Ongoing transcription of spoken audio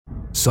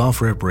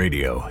SOFREP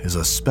Radio is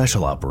a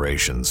special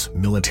operations,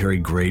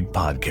 military-grade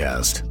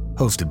podcast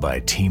hosted by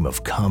a team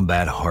of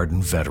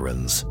combat-hardened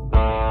veterans.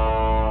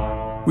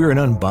 We're an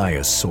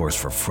unbiased source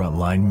for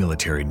frontline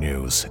military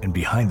news and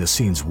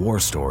behind-the-scenes war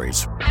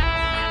stories.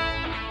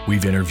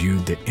 We've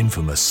interviewed the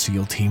infamous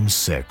SEAL Team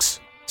 6,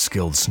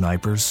 skilled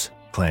snipers,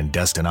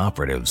 clandestine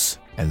operatives,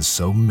 and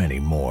so many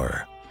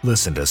more.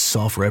 Listen to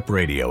SOFREP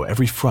Radio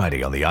every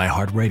Friday on the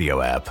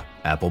iHeartRadio app,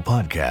 Apple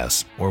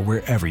Podcasts, or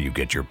wherever you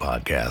get your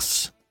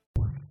podcasts.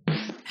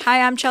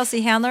 Hi, I'm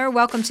Chelsea Handler.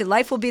 Welcome to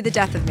Life Will Be the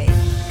Death of Me,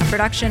 a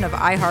production of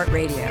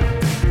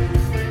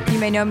iHeartRadio. You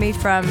may know me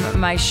from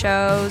my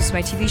shows,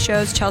 my TV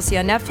shows, Chelsea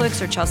on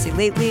Netflix or Chelsea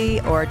Lately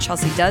or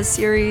Chelsea Does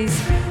series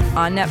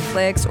on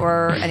Netflix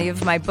or any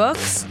of my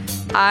books.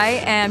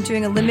 I am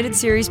doing a limited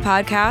series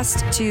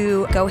podcast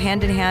to go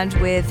hand in hand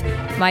with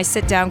my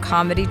sit-down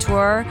comedy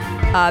tour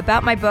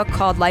about my book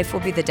called Life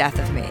Will Be the Death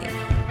of Me.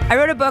 I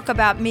wrote a book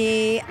about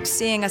me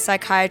seeing a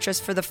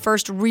psychiatrist for the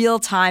first real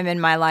time in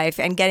my life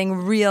and getting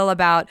real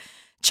about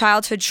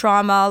childhood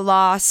trauma,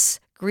 loss,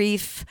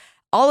 grief,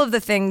 all of the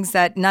things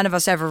that none of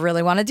us ever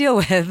really want to deal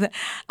with.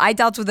 I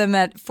dealt with them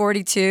at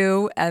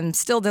 42 and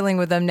still dealing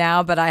with them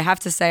now, but I have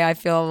to say I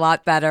feel a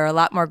lot better, a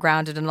lot more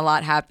grounded, and a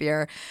lot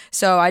happier.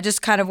 So I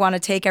just kind of want to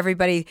take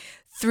everybody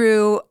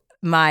through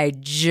my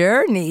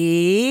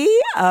journey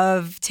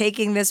of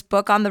taking this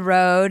book on the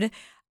road,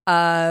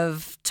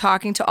 of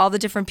talking to all the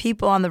different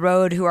people on the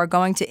road who are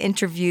going to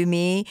interview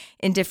me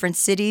in different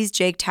cities.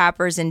 Jake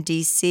Tapper's in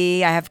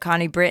D.C. I have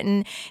Connie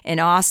Britton in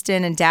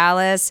Austin and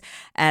Dallas.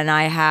 And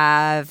I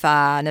have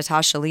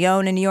Natasha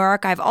Leone in New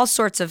York. I have all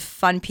sorts of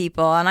fun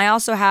people. And I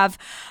also have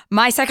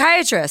my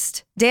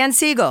psychiatrist, Dan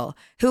Siegel,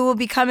 who will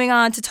be coming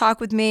on to talk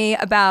with me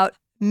about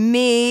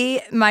me,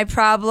 my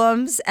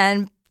problems,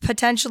 and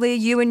potentially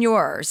you and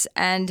yours,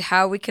 and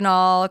how we can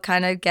all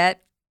kind of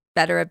get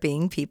better at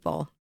being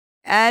people.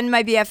 And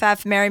my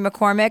BFF, Mary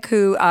McCormack,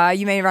 who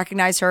you may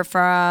recognize her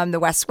from The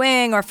West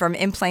Wing or from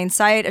In Plain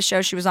Sight, a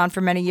show she was on for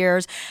many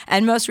years,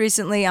 and most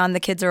recently on The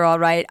Kids Are All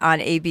Right on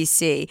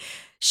ABC.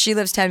 She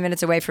lives 10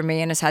 minutes away from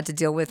me and has had to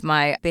deal with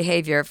my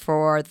behavior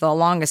for the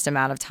longest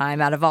amount of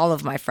time out of all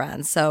of my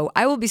friends. So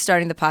I will be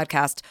starting the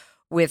podcast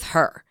with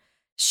her.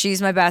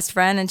 She's my best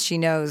friend, and she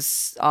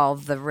knows all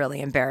the really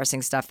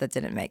embarrassing stuff that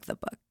didn't make the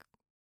book.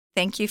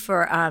 Thank you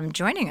for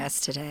joining us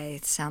today.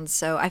 It sounds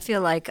so, I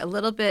feel like a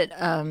little bit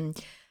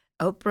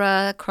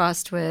Oprah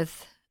crossed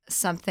with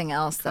something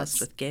else. Crossed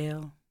with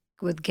Gail.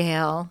 With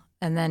Gail.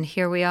 And then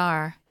here we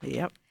are.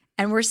 Yep.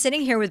 And we're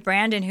sitting here with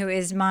Brandon, who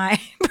is my...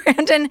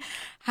 Brandon,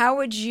 how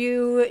would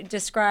you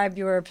describe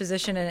your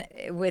position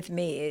with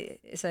me?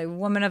 Is a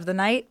woman of the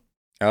night?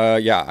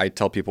 Yeah, I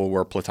tell people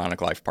we're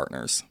platonic life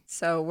partners.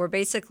 So we're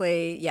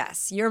basically,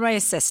 yes, you're my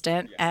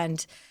assistant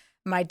and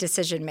my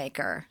decision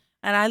maker.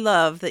 And I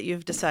love that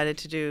you've decided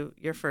to do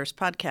your first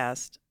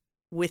podcast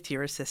with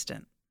your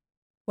assistant.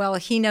 Well,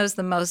 he knows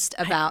the most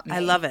about me. I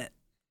love it.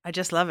 I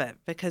just love it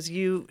because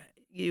you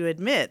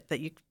admit that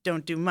you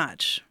don't do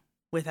much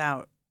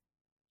without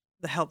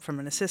the help from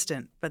an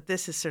assistant. But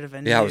this is sort of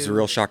a new it was a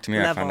real shock to me.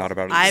 level. I found out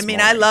about it I this mean,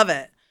 morning. I love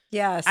it.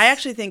 Yes. I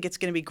actually think it's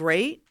going to be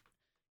great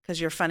because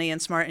you're funny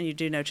and smart and you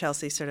do know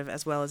Chelsea sort of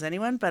as well as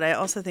anyone. But I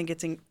also think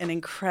it's an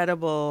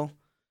incredible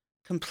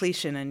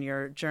completion in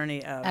your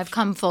journey of I've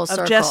come full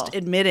circle. Of just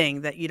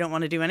admitting that you don't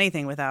want to do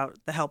anything without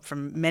the help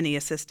from many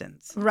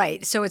assistants.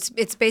 Right. So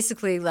it's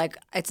basically like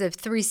it's a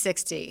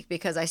 360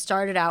 because I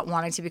started out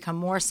wanting to become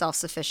more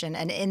self-sufficient,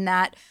 and in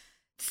that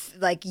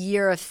like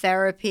year of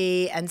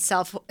therapy and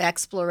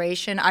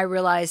self-exploration, I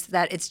realized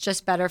that it's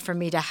just better for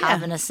me to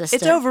have an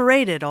assistant. It's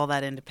overrated, all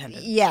that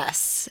independence.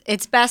 Yes.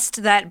 It's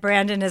best that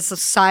Brandon is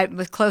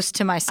close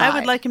to my side. I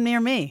would like him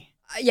near me.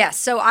 Yes.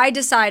 So I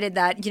decided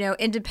that,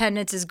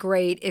 independence is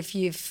great if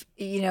you've,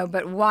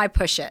 but why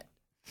push it?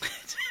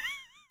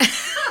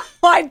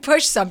 Why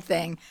push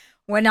something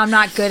when I'm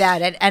not good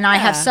at it? And I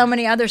have so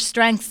many other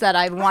strengths that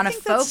I want to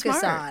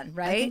focus on,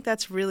 right? I think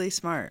that's really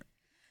smart.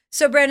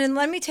 So, Brandon,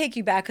 let me take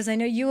you back because I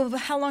know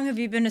how long have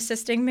you been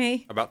assisting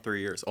me? About 3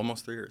 years,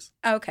 almost 3 years.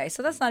 Okay,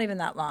 so that's not even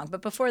that long.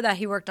 But before that,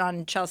 he worked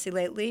on Chelsea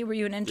Lately. Were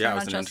you an intern on Chelsea Lately? Yeah, I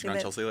was an intern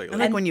on Chelsea Lately. I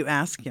like when you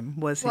ask him,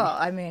 was he? Well,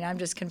 I mean, I'm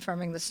just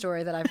confirming the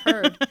story that I've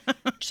heard.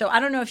 So I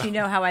don't know if you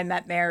know how I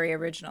met Mary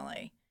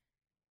originally.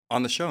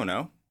 On the show,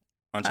 no?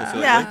 On Chelsea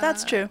Lately? Yeah,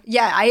 that's true.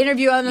 Yeah, I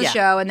interviewed on the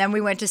show, and then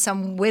we went to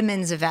some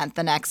women's event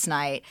the next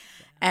night.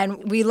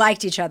 And we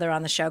liked each other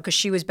on the show because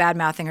she was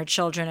bad-mouthing her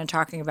children and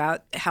talking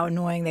about how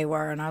annoying they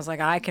were. And I was like,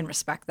 I can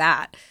respect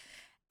that.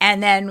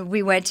 And then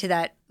we went to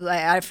that,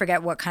 I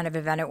forget what kind of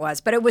event it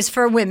was, but it was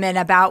for women,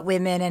 about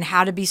women and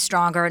how to be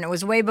stronger. And it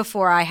was way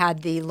before I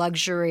had the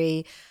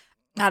luxury,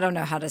 I don't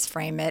know how to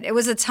frame it. It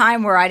was a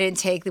time where I didn't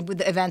take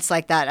the events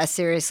like that as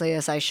seriously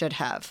as I should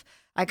have.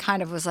 I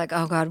kind of was like,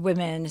 oh, God,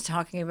 women,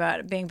 talking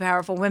about being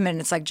powerful women.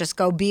 It's like, just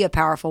go be a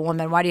powerful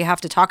woman. Why do you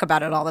have to talk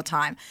about it all the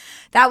time?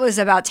 That was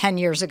about 10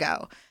 years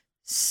ago.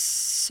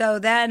 So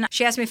then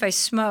she asked me if I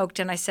smoked,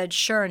 and I said,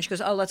 sure. And she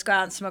goes, oh, let's go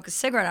out and smoke a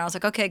cigarette. And I was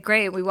like, okay,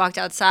 great. We walked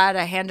outside.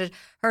 I handed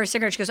her a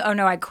cigarette. She goes, oh,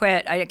 no, I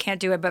quit. I can't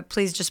do it, but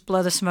please just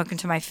blow the smoke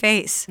into my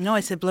face. No, I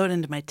said blow it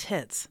into my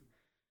tits.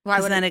 Why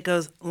Because would then it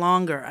goes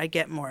longer. I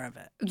get more of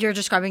it. You're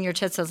describing your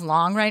tits as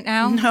long right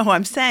now? No,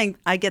 I'm saying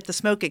I get the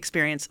smoke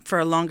experience for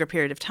a longer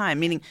period of time,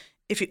 meaning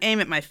if you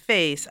aim at my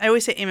face, I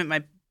always say aim at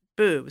my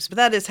boobs, but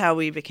that is how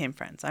we became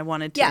friends. I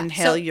wanted to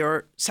inhale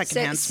your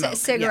secondhand smoke.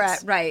 Cigarette,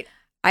 yes. right.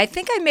 I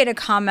think I made a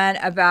comment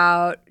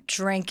about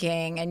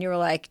drinking, and you were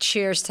like,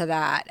 cheers to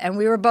that. And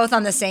we were both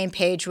on the same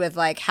page with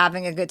like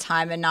having a good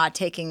time and not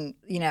taking,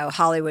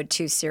 Hollywood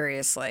too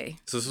seriously.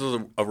 So this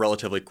was a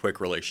relatively quick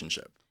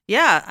relationship.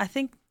 Yeah, I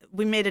think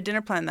we made a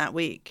dinner plan that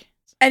week.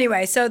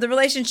 Anyway, so the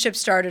relationship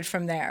started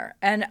from there.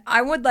 And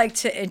I would like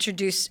to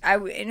introduce,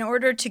 in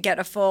order to get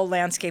a full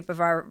landscape of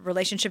our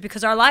relationship,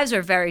 because our lives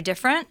are very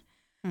different.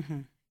 Mm-hmm.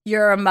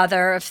 You're a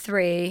mother of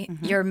 3.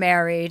 Mm-hmm. You're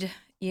married.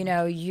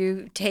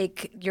 You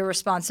take your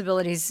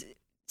responsibilities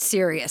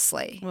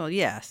seriously. Well,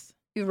 yes.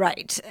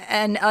 Right.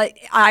 And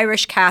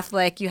Irish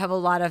Catholic, you have a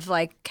lot of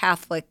like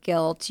Catholic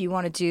guilt. You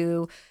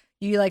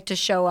like to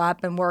show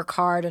up and work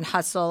hard and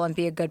hustle and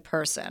be a good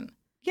person.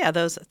 Yeah,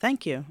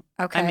 thank you.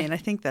 Okay. I mean, I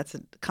think that's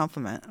a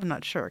compliment. I'm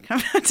not sure.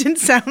 That didn't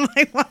sound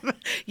like one.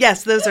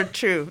 Yes, those are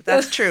true.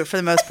 That's true for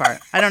the most part.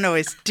 I don't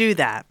always do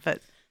that, but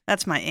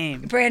that's my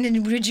aim.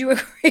 Brandon, would you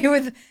agree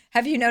with,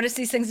 have you noticed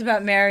these things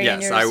about Mary?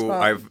 Yes,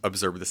 I've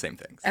observed the same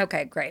things.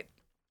 Okay, great.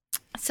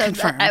 So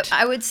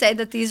I would say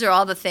that these are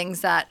all the things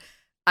that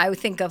I would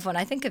think of when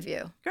I think of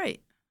you.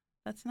 Great.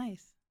 That's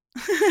nice.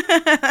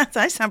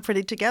 I sound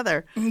pretty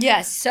together.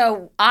 Yes.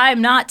 So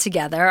I'm not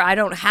together. I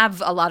don't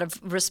have a lot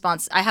of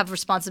I have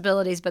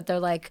responsibilities, but they're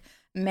like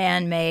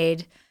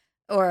man-made,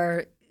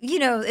 or,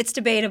 it's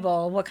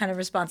debatable what kind of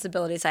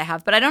responsibilities I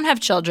have. But I don't have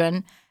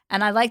children,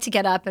 and I like to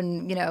get up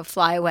and,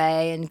 fly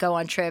away and go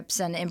on trips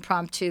and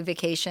impromptu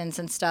vacations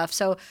and stuff.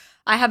 So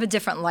I have a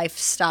different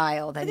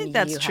lifestyle than you have. I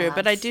think that's true,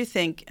 but I do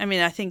think,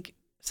 I think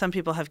some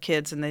people have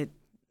kids and they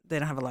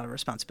don't have a lot of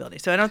responsibility.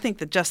 So I don't think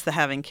that just the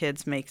having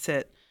kids makes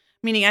it.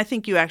 Meaning, I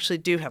think you actually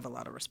do have a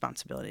lot of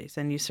responsibilities,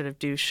 and you sort of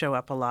do show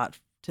up a lot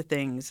to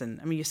things. And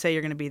you say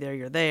you're going to be there,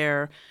 you're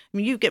there.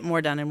 You get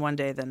more done in one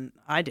day than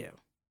I do.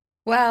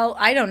 Well,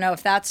 I don't know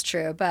if that's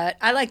true, but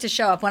I like to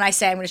show up when I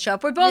say I'm going to show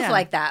up. We're both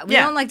like that. We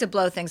don't like to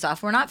blow things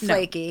off. We're not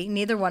flaky. No.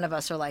 Neither one of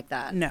us are like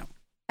that. No.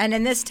 And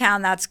in this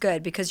town, that's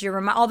good because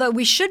although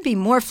we should be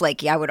more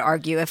flaky, I would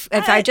argue. If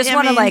I just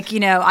want to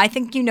I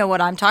think you know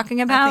what I'm talking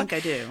about. I think I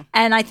do.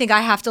 And I think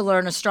I have to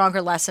learn a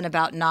stronger lesson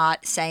about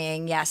not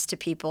saying yes to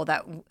people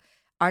that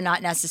are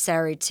not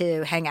necessary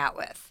to hang out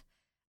with.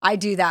 I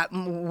do that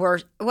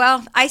worse.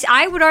 Well,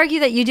 I would argue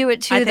that you do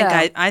it too.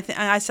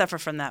 I suffer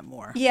from that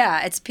more.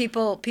 Yeah, it's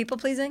people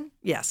pleasing.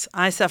 Yes,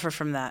 I suffer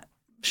from that.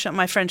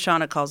 My friend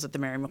Shauna calls it the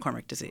Mary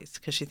McCormack disease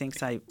because she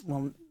thinks I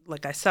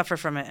suffer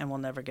from it and will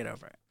never get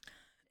over it.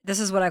 This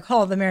is what I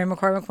call the Mary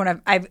McCormack.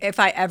 When if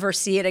I ever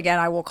see it again,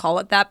 I will call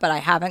it that, but I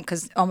haven't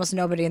because almost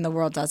nobody in the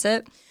world does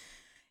it.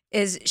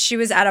 She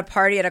was at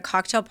a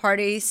cocktail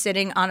party,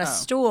 sitting on a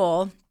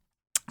stool,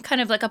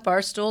 kind of like a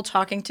bar stool,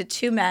 talking to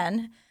 2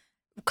 men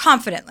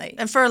confidently.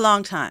 And for a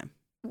long time.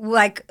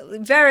 Like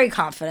very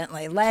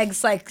confidently.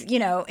 Legs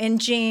in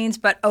jeans,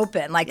 but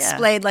open,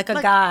 splayed like a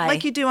guy.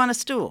 Like you do on a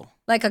stool.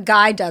 Like a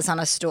guy does on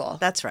a stool.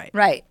 That's right.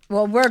 Right.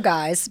 Well, we're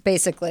guys,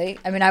 basically.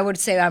 I would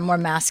say I'm more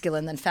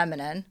masculine than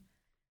feminine,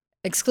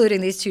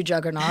 excluding these 2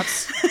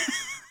 juggernauts.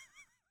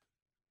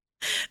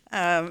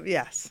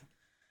 Yes.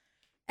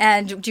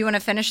 And do you want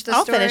to finish the story?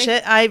 I'll finish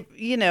it. I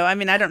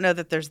don't know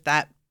that there's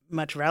that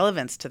much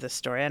relevance to this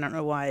story. I don't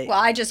know why. Well,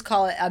 I just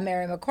call it a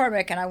Mary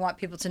McCormack, and I want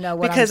people to know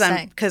what I'm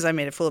saying. Because I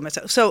made a fool of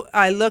myself. So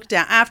I looked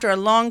down. After a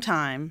long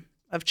time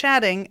of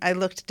chatting, I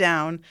looked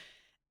down,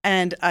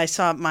 and I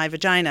saw my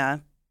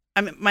vagina.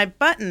 My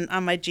button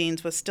on my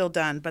jeans was still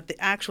done, but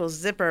the actual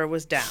zipper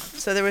was down.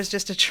 So there was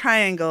just a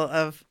triangle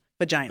of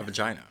vagina.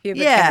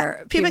 Pubic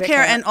hair. Pubic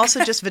hair, and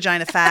also just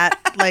vagina fat,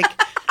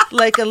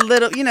 like a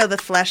little, the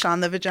flesh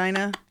on the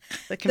vagina.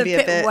 That can be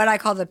a bit. What I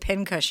call the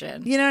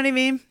pincushion. You know what I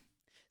mean?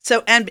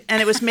 So and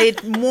it was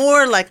made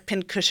more like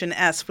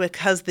pincushion-esque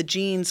because the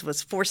jeans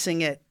was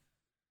forcing it,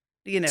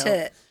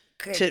 to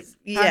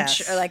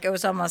yes, or like it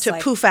was almost to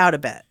poof out a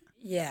bit.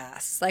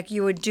 Yes, like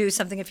you would do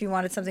something if you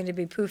wanted something to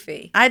be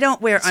poofy. I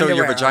don't wear underwear. So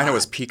your vagina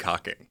was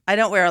peacocking. I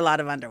don't wear a lot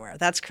of underwear.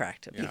 That's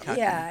correct.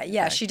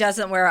 Yeah. She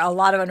doesn't wear a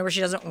lot of underwear.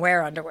 She doesn't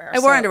wear underwear. I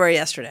wore underwear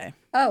yesterday.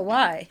 Oh,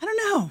 why? I don't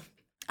know.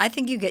 I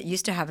think you get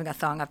used to having a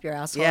thong up your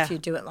asshole if you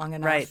do it long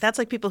enough. Right. That's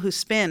like people who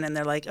spin and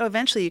they're like, oh,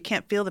 eventually you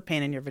can't feel the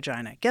pain in your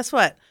vagina. Guess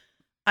what?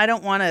 I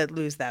don't want to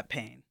lose that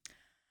pain.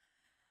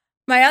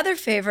 My other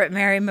favorite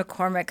Mary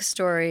McCormack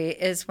story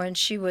is when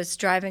she was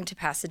driving to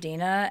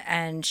Pasadena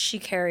and she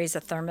carries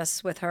a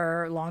thermos with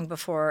her long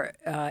before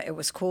it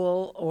was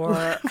cool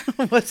or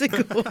was it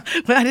cool?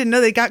 Well, I didn't know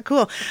they got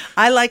cool.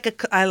 I like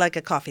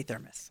a coffee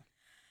thermos.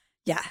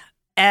 Yeah.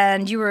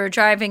 And you were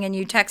driving and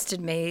you texted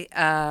me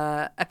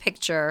a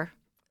picture.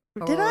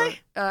 Did I?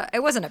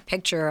 It wasn't a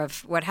picture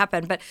of what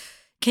happened, but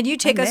Can you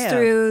take us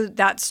through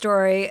that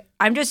story?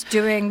 I'm just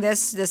doing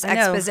this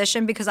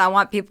exposition because I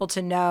want people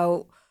to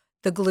know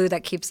the glue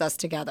that keeps us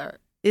together.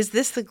 Is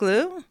this the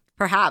glue?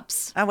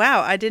 Perhaps. Oh,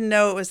 wow. I didn't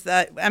know it was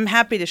that. I'm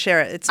happy to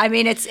share it. I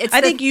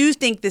think you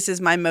think this is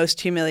my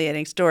most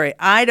humiliating story.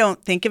 I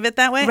don't think of it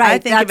that way. Right, I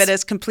think of it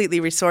as completely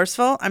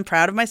resourceful. I'm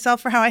proud of myself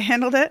for how I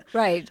handled it.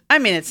 Right. I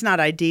mean, it's not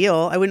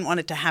ideal. I wouldn't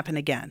want it to happen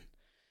again.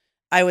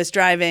 I was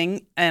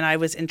driving and I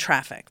was in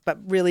traffic, but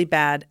really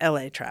bad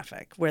LA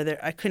traffic where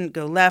I couldn't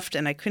go left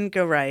and I couldn't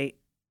go right.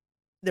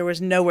 There was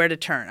nowhere to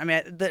turn. I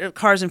mean, the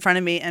car's in front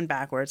of me and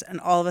backwards.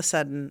 And all of a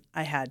sudden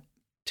I had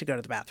to go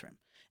to the bathroom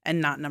and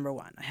not number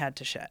one. I had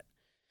to shit.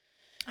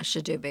 A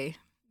shadoobie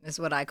is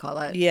what I call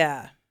it.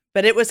 Yeah.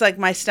 But it was like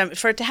my stomach,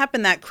 for it to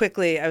happen that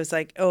quickly, I was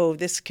like, oh,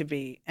 this could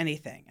be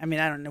anything. I mean,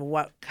 I don't know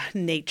what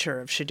nature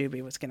of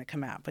shadoobie was going to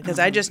come out because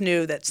I just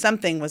knew that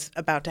something was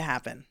about to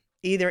happen,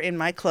 either in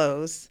my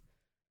clothes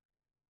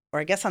or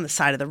I guess on the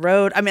side of the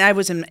road. I mean, I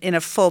was in a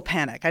full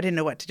panic. I didn't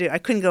know what to do. I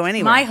couldn't go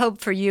anywhere. My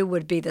hope for you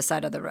would be the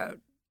side of the road.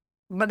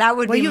 But that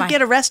would be you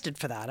get arrested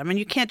for that. I mean,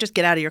 you can't just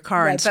get out of your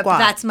car and squat. But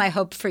that's my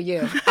hope for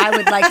you. I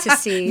would like to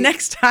see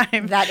next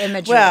time that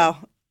imagery.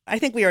 Well, I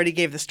think we already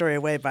gave the story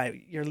away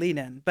by your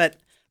lead-in, but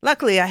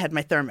luckily I had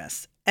my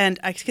thermos, and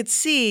I could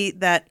see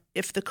that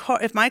if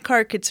my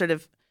car could sort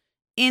of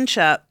inch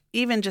up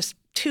even just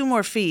 2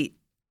 more feet,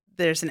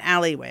 there's an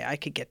alleyway I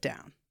could get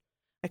down.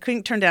 I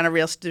couldn't turn down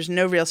there's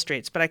no real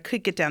streets, but I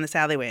could get down this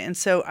alleyway, and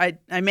so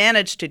I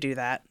managed to do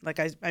that. Like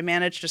I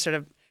managed to sort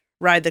of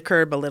ride the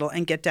curb a little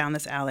and get down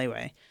this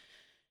alleyway.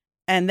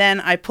 And then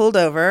I pulled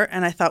over,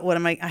 and I thought,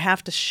 I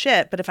have to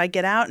shit, but if I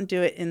get out and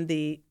do it in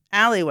the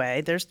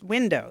alleyway, there's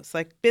windows,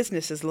 like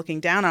businesses looking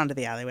down onto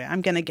the alleyway.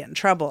 I'm going to get in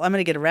trouble. I'm going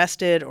to get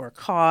arrested or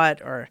caught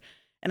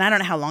and I don't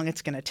know how long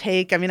it's going to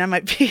take. I mean, I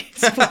might be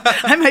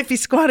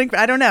squatting.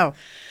 I don't know.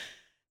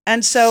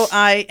 And so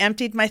I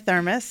emptied my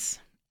thermos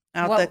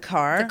out the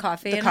car,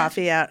 the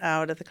coffee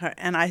out of the car.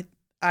 And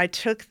I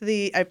took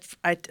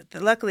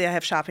luckily I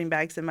have shopping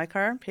bags in my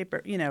car,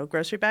 paper,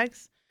 grocery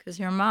bags. 'Cause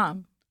you're a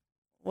mom.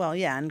 Well,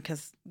 yeah, and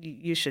because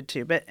you should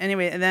too. But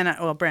anyway, and then,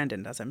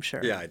 Brandon does, I'm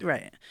sure. Yeah, I do.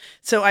 Right.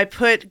 So I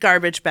put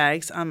garbage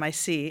bags on my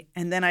seat,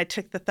 and then I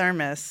took the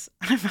thermos.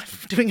 I'm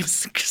doing a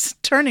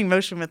turning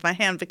motion with my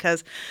hand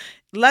because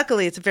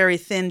luckily it's a very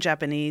thin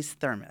Japanese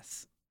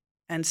thermos.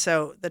 And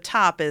so the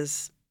top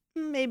is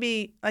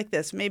maybe like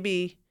this,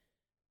 maybe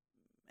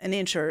an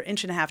inch or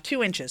inch and a half,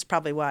 2 inches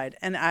probably wide.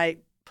 And I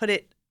put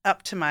it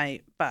up to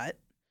my butt,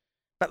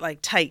 but like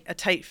a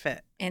tight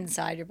fit.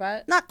 Inside your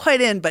butt? Not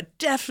quite in, but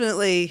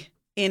definitely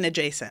in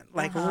adjacent,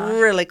 like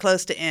really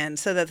close to in,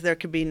 so that there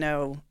could be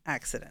no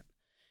accident.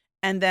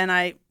 And then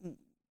I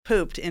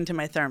pooped into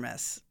my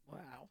thermos.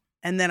 Wow.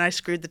 And then I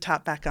screwed the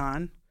top back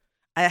on.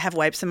 I have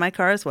wipes in my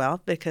car as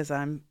well because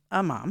I'm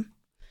a mom.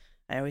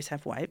 I always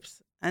have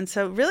wipes. And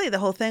so really the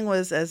whole thing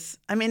was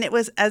it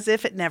was as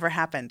if it never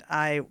happened.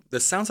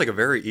 This sounds like a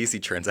very easy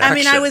transaction. I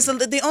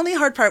mean, the only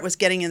hard part was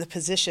getting in the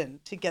position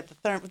to get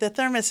the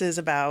thermos is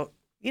about,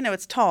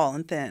 it's tall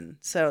and thin.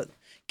 So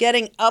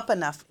getting up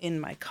enough in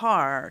my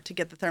car to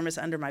get the thermos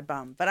under my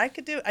bum. But I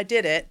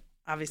did it,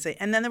 obviously.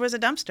 And then there was a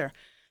dumpster.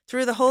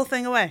 Threw the whole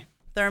thing away.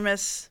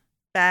 Thermos,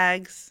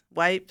 bags,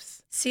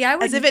 wipes. See,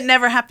 as if it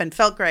never happened.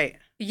 Felt great.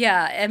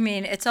 Yeah, I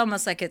mean, it's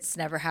almost like it's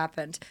never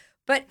happened.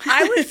 But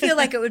I would feel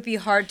like it would be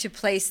hard to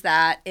place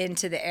that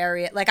into the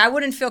area. Like, I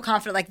wouldn't feel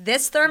confident. Like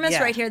this thermos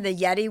right here, the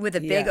Yeti with a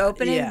big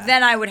opening,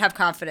 then I would have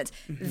confidence.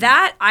 Mm-hmm.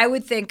 That, I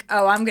would think,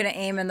 I'm going to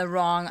aim in the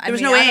wrong. There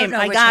was no aim.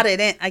 I got it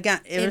in.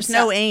 There was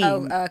no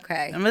aim. Oh,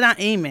 okay. I'm not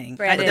aiming.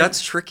 But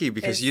that's tricky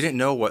because you didn't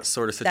know what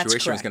sort of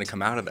situation was going to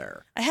come out of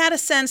there. I had a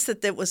sense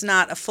that it was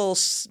not a full,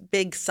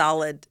 big,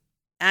 solid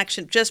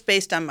action just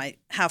based on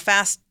how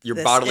fast your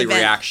bodily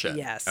reaction.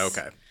 Yes.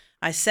 Okay.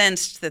 I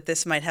sensed that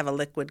this might have a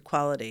liquid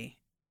quality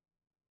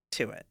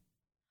to it.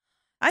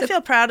 I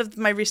feel proud of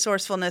my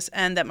resourcefulness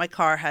and that my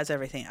car has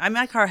everything.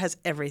 My car has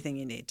everything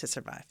you need to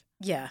survive.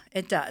 Yeah,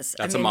 it does.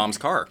 That's a mom's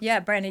car.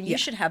 Yeah, Brandon, you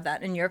should have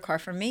that in your car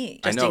for me.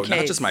 I know,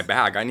 not just my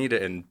bag. I need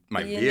it in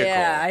my vehicle.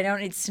 Yeah, I don't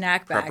need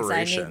snack bags.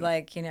 I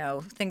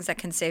need things that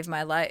can save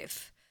my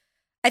life.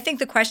 I think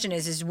the question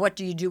is what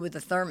do you do with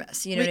the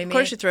thermos? You know what I mean? Of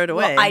course you throw it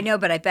away. Well, I know,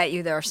 but I bet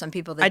you there are some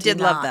people that I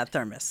did love that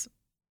thermos.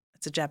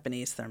 It's a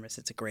Japanese thermos.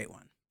 It's a great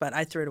one. But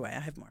I threw it away.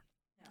 I have more.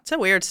 It's a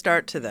weird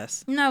start to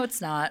this. No, it's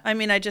not. I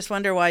mean, I just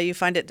wonder why you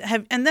find it.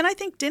 And then I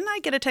think, didn't I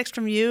get a text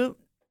from you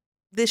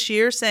this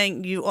year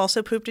saying you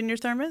also pooped in your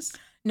thermos?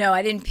 No,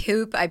 I didn't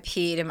poop. I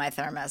peed in my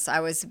thermos. I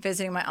was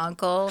visiting my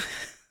uncle,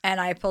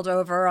 and I pulled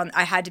over.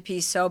 I had to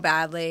pee so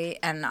badly,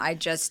 and I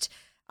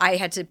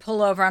had to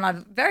pull over on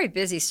a very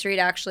busy street,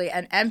 actually,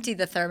 and empty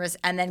the thermos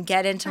and then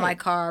get into my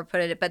car,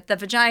 put it. But the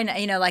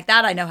vagina, like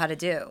that I know how to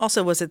do.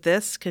 Also, was it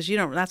this? Because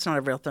that's not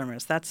a real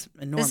thermos. That's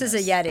enormous. This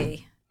is a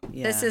Yeti.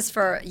 Yeah.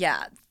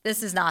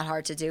 This is not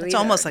hard to do. It's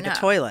almost like a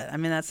toilet. I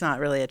mean, that's not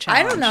really a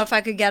challenge. I don't know if I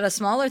could get a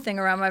smaller thing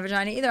around my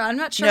vagina either. I'm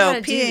not sure how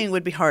to do. No, peeing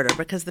would be harder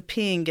because the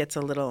peeing gets a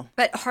little...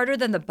 But harder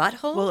than the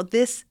butthole? Well,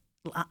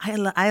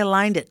 I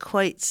aligned it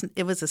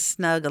it was a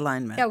snug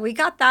alignment. Yeah, we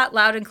got that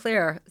loud and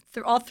clear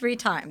all 3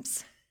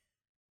 times.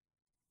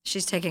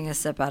 She's taking a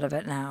sip out of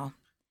it now.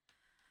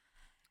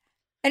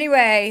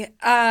 Anyway,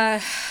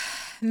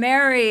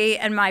 Mary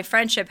and my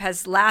friendship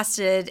has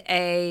lasted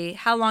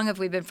how long have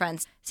we been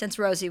friends? Since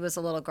Rosie was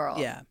a little girl.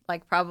 Yeah.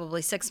 Like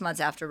probably 6 months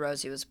after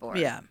Rosie was born.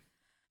 Yeah.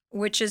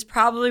 Which is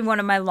probably one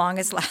of my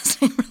longest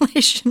lasting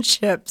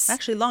relationships.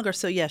 Actually longer.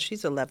 So yeah,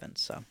 she's 11.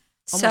 So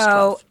almost So,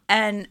 12.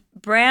 and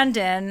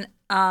Brandon,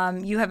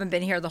 you haven't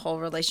been here the whole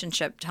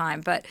relationship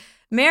time, but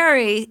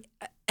Mary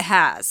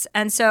has.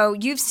 And so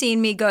you've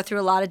seen me go through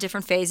a lot of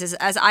different phases,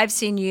 as I've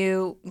seen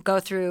you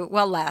go through,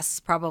 well, less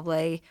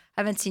probably.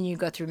 I haven't seen you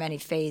go through many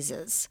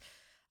phases,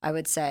 I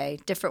would say,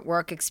 different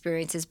work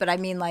experiences. But I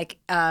mean like,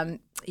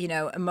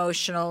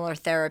 emotional or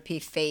therapy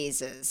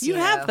phases. You know?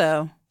 have,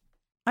 though.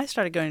 I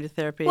started going to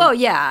therapy. Well,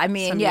 yeah. I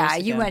mean, some yeah,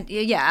 years you ago. went,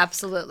 yeah,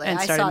 absolutely. And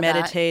I started saw that.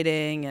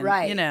 meditating and,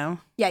 Right. you know.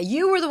 Yeah,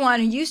 you were the one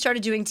who you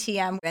started doing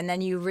TM, and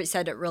then you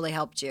said it really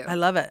helped you. I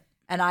love it.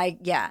 And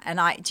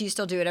do you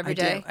still do it every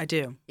day? I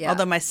do. Yeah.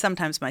 Although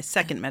sometimes my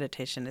second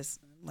meditation is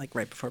like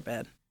right before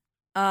bed.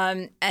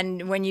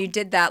 And when you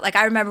did that, like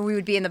I remember we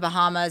would be in the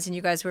Bahamas and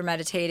you guys were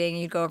meditating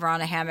and you'd go over on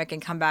a hammock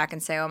and come back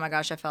and say, oh my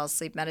gosh, I fell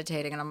asleep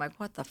meditating. And I'm like,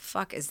 what the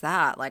fuck is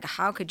that? Like,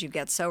 how could you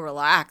get so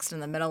relaxed in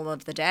the middle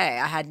of the day?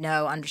 I had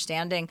no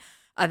understanding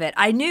of it.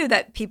 I knew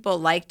that people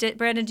liked it.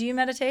 Brandon, do you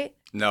meditate?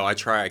 No, I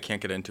try. I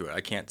can't get into it.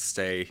 I can't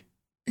stay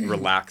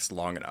relaxed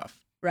long enough.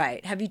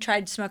 Right. Have you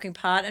tried smoking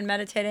pot and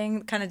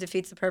meditating? Kind of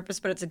defeats the purpose,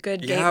 but it's a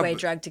good Yeah, gateway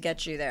but- drug to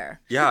get you there.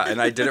 Yeah, and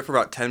I did it for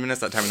about 10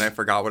 minutes that time, and then I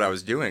forgot what I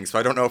was doing. So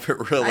I don't know if it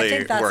I really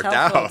think that's worked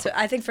helpful. out.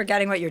 I think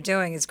forgetting what you're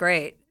doing is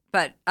great,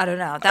 but I don't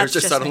know. That's I was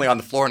just suddenly me. on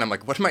the floor, and I'm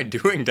like, what am I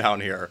doing down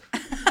here?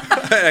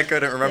 I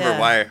couldn't remember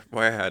Yeah.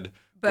 why I had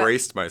But-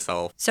 braced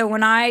myself. So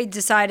when I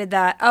decided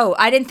that,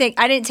 I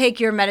didn't take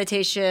your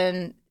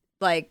meditation,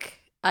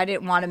 like I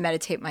didn't want to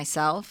meditate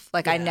myself.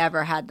 Like I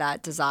never had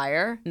that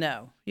desire.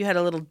 No. You had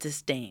a little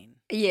disdain.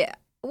 Yeah.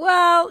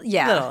 Well,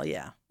 yeah. Little,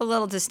 yeah. A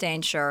little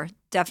disdain, sure.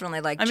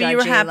 Definitely like I mean, you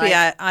were judgy, happy.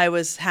 like- I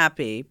was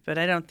happy, but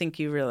I don't think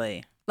you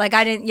really. Like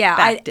I didn't, yeah,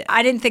 backed it.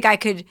 I didn't think I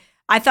could.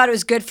 I thought it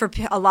was good for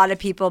a lot of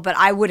people, but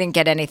I wouldn't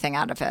get anything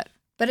out of it.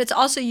 But it's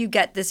also you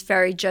get this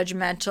very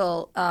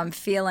judgmental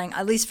feeling,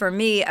 at least for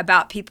me,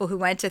 about people who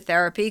went to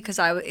therapy because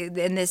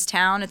in this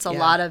town, it's a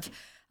lot of.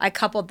 I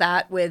coupled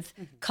that with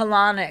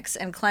colonics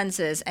and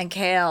cleanses and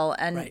kale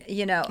and Right.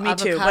 you know. Me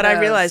too. What I avocados.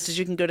 realized is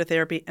you can go to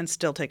therapy and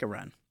still take a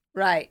run.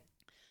 Right.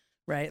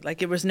 Right.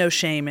 Like it was no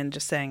shame in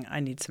just saying,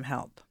 I need some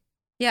help.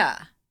 Yeah.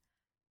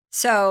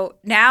 So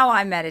now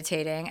I'm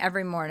meditating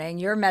every morning.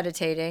 You're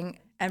meditating,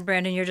 and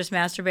Brandon, you're just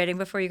masturbating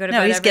before you go to bed.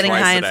 No, he's every getting night?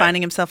 Twice high a and day.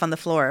 finding himself on the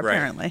floor, Right.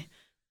 apparently.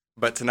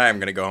 But tonight I'm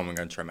going to go home and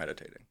going to try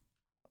meditating.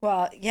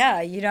 Well,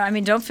 yeah,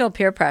 don't feel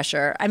peer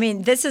pressure. I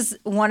mean, this is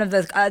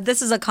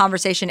this is a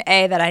conversation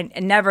that I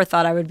never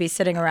thought I would be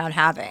sitting around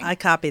having. I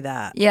copy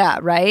that. Yeah,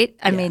 right?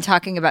 I mean,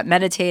 talking about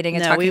meditating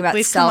and No, talking about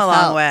we've self-help. come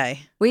a long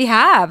way. We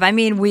have. I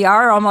mean, we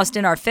are almost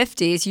in our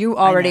 50s. You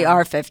already know.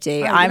 are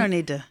 50. Oh, you don't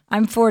need to.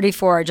 I'm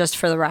 44, just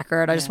for the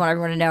record. I just want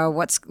everyone to know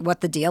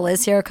what the deal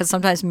is here, because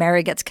sometimes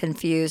Mary gets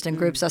confused and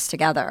groups us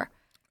together.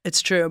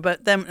 It's true.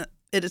 But then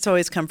it's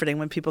always comforting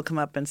when people come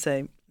up and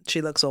say, she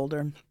looks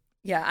older.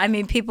 Yeah, I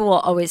mean, people will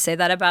always say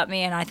that about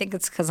me, and I think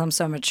it's because I'm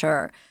so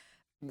mature.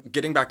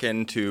 Getting back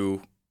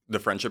into the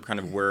friendship, kind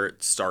of where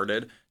it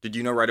started, did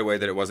you know right away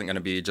that it wasn't going to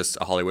be just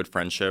a Hollywood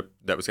friendship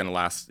that was going to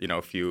last,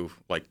 a few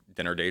like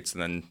dinner dates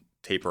and then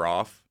taper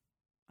off?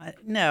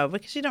 No,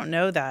 because you don't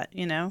know that,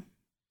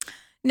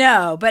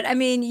 No, but I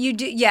mean, you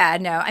do. Yeah,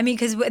 no. I mean,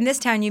 because in this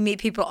town, you meet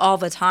people all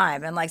the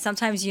time. And like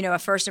sometimes, a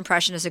first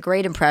impression is a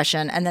great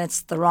impression and then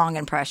it's the wrong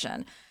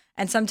impression.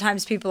 And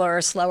sometimes people are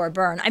a slower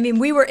burn. I mean,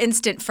 we were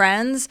instant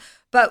friends,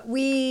 but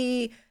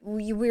we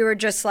were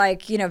just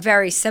like,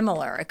 very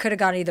similar. It could have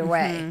gone either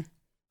way.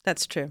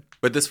 That's true.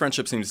 But this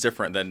friendship seems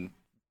different than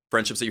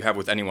friendships that you have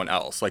with anyone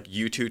else. Like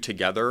you two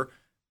together.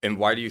 And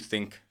why do you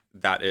think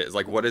that is?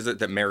 Like, what is it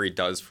that Mary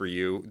does for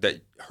you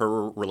that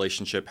her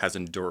relationship has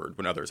endured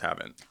when others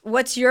haven't?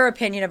 What's your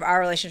opinion of our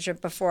relationship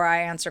before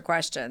I answer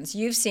questions?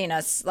 You've seen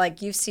us,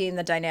 you've seen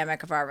the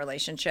dynamic of our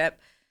relationship.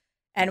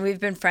 And we've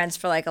been friends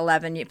for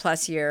 11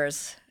 plus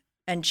years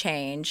and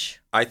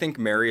change. I think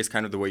Mary is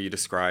kind of the way you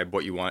describe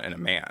what you want in a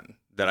man.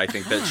 That I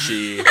think that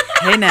she...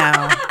 Hey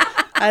now.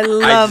 I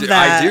love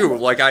that. I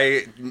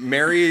do.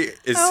 Mary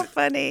is... So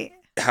funny.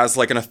 Has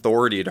an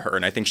authority to her.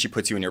 And I think she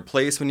puts you in your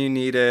place when you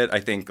need it. I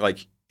think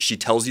she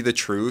tells you the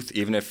truth,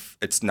 even if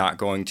it's not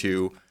going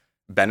to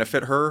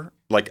benefit her.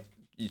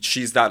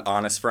 She's that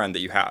honest friend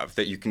that you have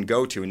that you can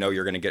go to and know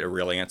you're going to get a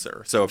real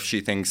answer. So if she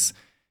thinks...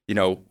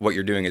 what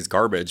you're doing is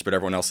garbage, but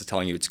everyone else is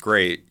telling you it's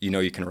great,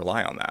 you can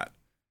rely on that.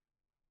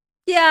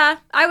 Yeah,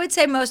 I would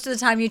say most of the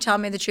time you tell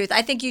me the truth.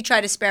 I think you try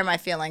to spare my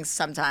feelings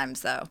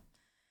sometimes, though.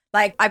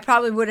 I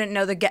probably wouldn't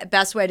know the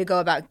best way to go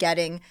about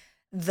getting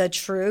the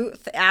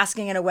truth,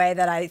 asking in a way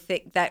that I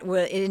think that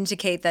will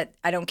indicate that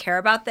I don't care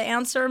about the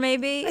answer,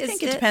 maybe. I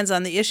think it depends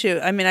on the issue.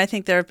 I mean, I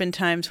think there have been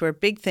times where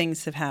big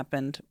things have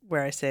happened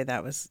where I say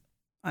that was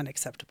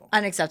unacceptable.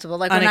 Unacceptable.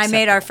 When I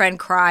made our friend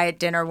cry at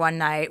dinner one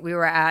night, we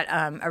were at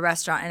a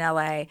restaurant in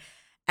LA,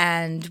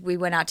 and we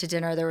went out to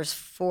dinner. There was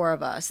 4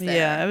 of us there.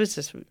 Yeah, it was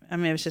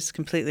just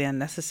completely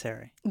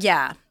unnecessary.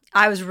 Yeah.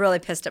 I was really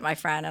pissed at my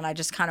friend, and I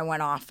just kind of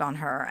went off on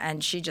her,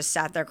 and she just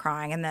sat there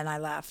crying, and then I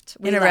left.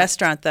 In a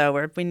restaurant, though,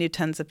 where we knew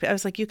tons of people, I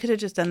was like, you could have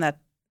just done that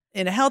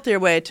in a healthier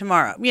way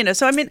tomorrow.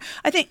 So, I mean,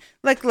 I think,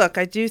 look,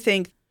 I do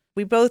think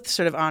we both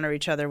sort of honor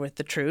each other with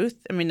the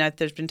truth. I mean,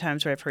 there's been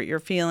times where I've hurt your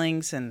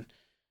feelings, and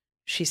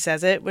she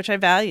says it, which I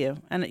value.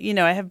 And,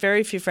 I have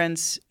very few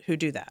friends who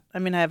do that. I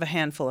mean, I have a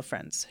handful of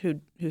friends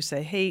who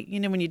say, hey,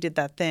 when you did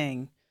that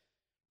thing,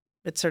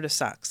 it sort of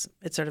sucks.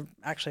 It sort of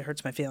actually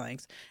hurts my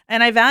feelings.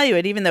 And I value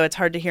it, even though it's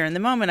hard to hear in the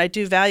moment. I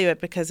do value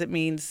it because it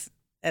means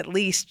at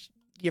least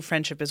your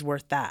friendship is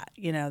worth that,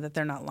 that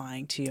they're not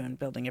lying to you and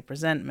building up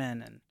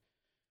resentment. And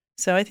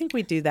so I think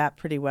we do that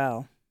pretty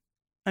well.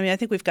 I mean, I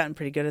think we've gotten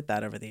pretty good at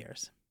that over the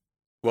years.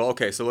 Well,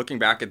 okay. So looking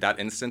back at that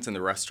instance in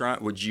the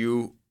restaurant, would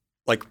you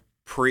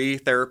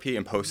pre-therapy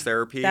and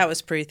post-therapy? That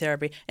was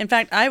pre-therapy. In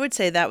fact, I would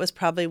say that was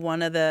probably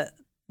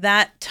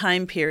that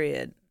time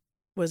period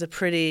was a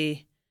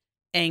pretty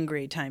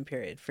angry time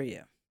period for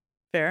you.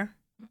 Fair?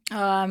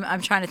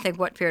 I'm trying to think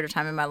what period of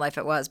time in my life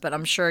it was, but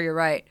I'm sure you're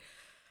right.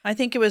 I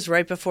think it was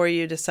right before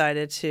you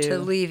decided to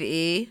leave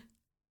E.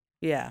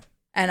 Yeah.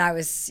 And I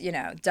was,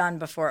 done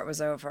before it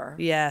was over.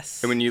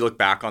 Yes. And when you look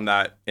back on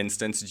that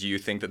instance, do you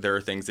think that there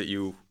are things that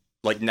you,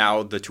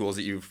 now the tools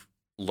that you've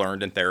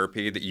learned in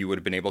therapy that you would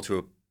have been able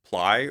to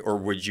apply, or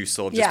would you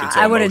still have just been so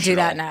I emotional? wouldn't do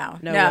that now.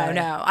 No.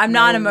 I'm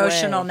not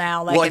emotional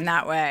now, in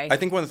that way. I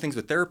think one of the things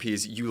with therapy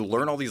is you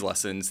learn all these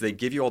lessons, they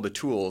give you all the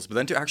tools, but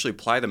then to actually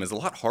apply them is a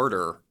lot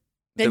harder.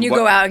 Then you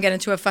go out and get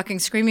into a fucking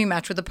screaming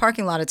match with a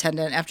parking lot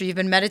attendant after you've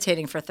been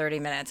meditating for 30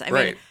 minutes. I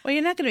mean, well,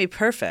 you're not going to be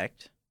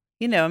perfect.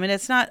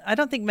 It's not, I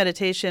don't think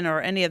meditation or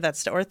any of that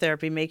stuff or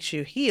therapy makes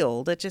you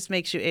healed. It just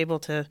makes you able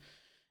to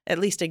at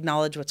least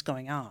acknowledge what's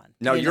going on.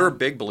 Now, you're a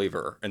big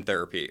believer in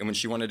therapy. And when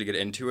she wanted to get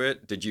into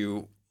it, did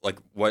you,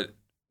 what?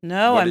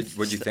 No, what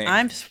did you think?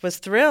 I was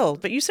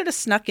thrilled, but you sort of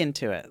snuck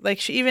into it.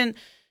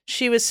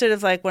 She was sort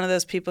of like one of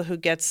those people who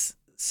gets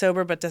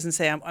sober but doesn't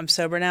say, I'm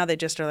sober now. They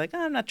just are like,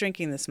 I'm not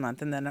drinking this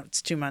month. And then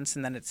it's 2 months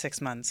and then it's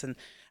 6 months. And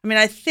I mean,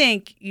 I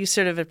think you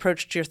sort of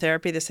approached your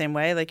therapy the same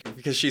way.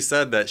 Because she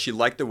said that she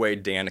liked the way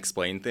Dan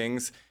explained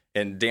things.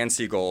 And Dan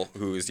Siegel,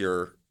 who's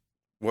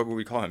what would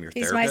we call him? Your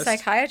He's therapist? my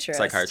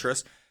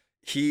psychiatrist.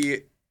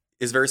 He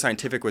is very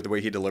scientific with the way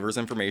he delivers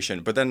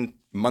information. But then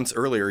months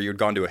earlier, you'd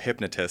gone to a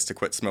hypnotist to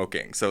quit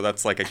smoking. So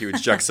that's like a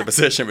huge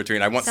juxtaposition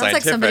between Sounds scientific.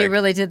 like somebody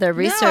really did their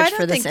research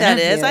for this interview. I don't think that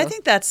is. I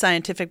think that's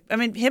scientific. I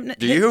mean,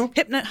 Do you?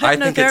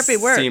 hypnotherapy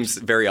works. Seems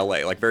very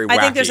LA, very wacky. I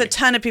think there's a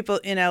ton of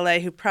people in LA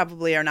who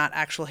probably are not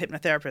actual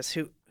hypnotherapists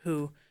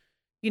who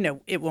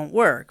it won't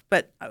work.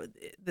 But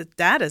the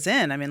data's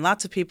in. I mean,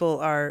 lots of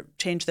people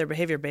change their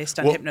behavior based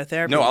on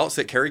hypnotherapy. No, I'll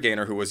say Carrie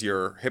Gaynor, who was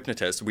your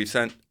hypnotist, we've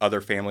sent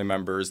other family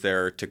members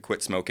there to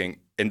quit smoking,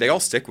 and they all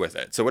stick with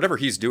it. So whatever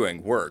he's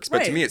doing works.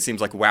 But to me, it seems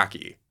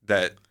wacky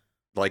that,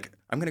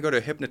 I'm going to go to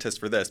a hypnotist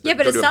for this. But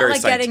but it's not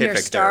like getting your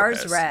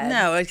stars read.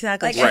 No,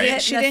 exactly.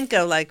 She didn't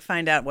go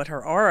find out what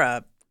her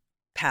aura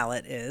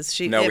palette is.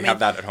 We have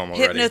that at home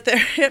already.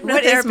 Hypnotherapy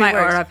what is my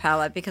works. aura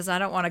palette? Because I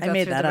don't want to go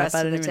through the rest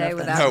of the day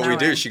without knowing. knowing. No, we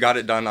do. She got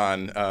it done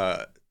on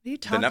the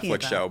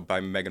Netflix show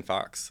by Megan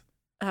Fox.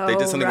 Oh, they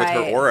did something with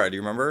her aura. Do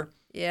you remember?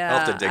 Yeah. I'll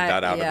have to dig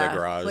that out of the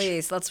garage.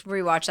 Please, let's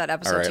rewatch that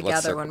episode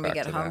together when we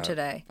get home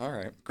today. All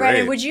right. Great.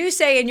 Brandon, would you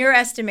say, in your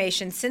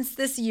estimation, since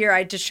this year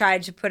I just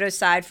tried to put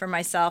aside for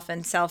myself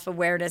and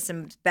self-awareness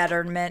and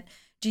betterment,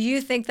 do you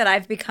think that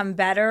I've become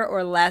better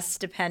or less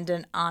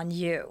dependent on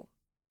you?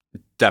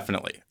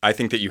 Definitely. I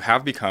think that you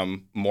have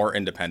become more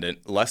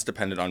independent, less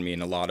dependent on me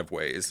in a lot of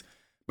ways.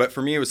 But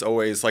for me, it was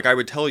always I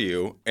would tell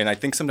you, and I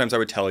think sometimes I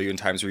would tell you in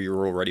times where you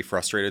were already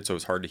frustrated, so it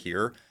was hard to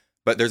hear.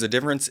 But there's a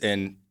difference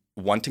in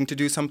wanting to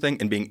do something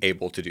and being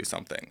able to do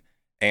something.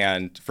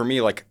 And for me,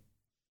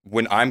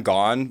 when I'm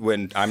gone,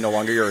 when I'm no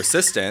longer your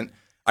assistant,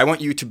 I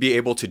want you to be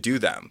able to do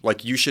them.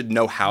 You should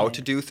know how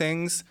to do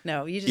things.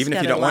 No, you just even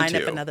if you gotta don't want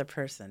line to. up another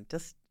person.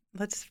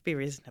 Let's be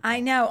reasonable.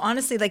 I know.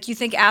 Honestly, you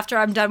think after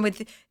I'm done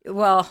with,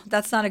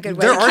 that's not a good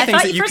way. There are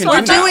things that you can do now.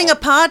 We're doing a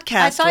podcast.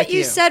 I thought with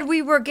you said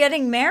we were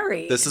getting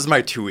married. This is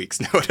my 2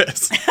 weeks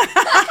notice.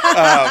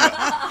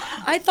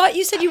 I thought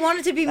you said you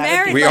wanted to be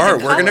married. We are.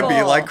 We're going to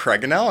be like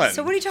Craig and Ellen.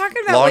 So what are you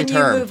talking about when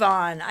you move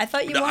on? I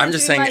thought you wanted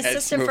to be my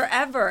assistant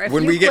forever.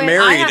 When we get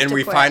married and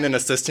we find an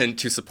assistant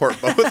to support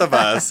both of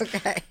us.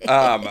 Okay.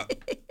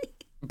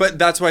 But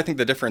that's what I think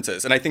the difference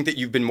is. And I think that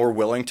you've been more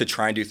willing to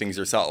try and do things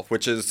yourself,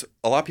 which is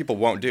a lot of people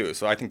won't do.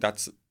 So I think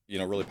that's,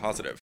 really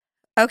positive.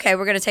 Okay,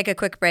 we're going to take a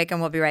quick break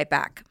and we'll be right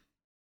back.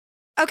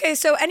 Okay,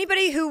 so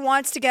anybody who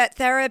wants to get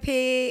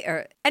therapy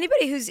or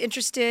anybody who's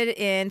interested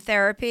in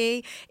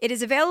therapy, it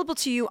is available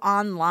to you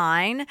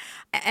online.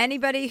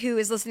 Anybody who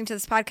is listening to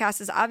this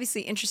podcast is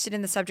obviously interested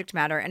in the subject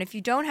matter. And if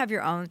you don't have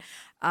your own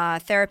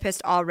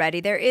therapist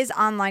already, there is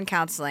online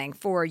counseling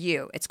for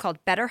you. It's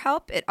called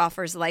BetterHelp. It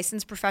offers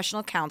licensed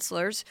professional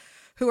counselors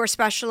who are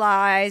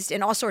specialized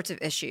in all sorts of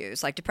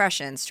issues like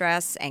depression,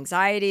 stress,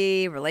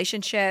 anxiety,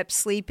 relationships,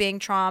 sleeping,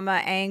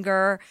 trauma,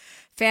 anger,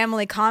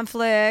 family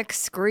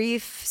conflicts,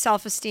 grief,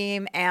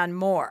 self-esteem, and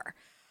more.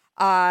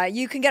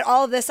 You can get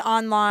all of this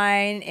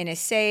online in a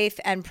safe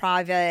and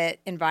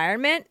private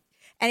environment.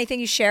 Anything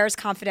you share is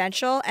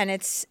confidential, and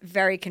it's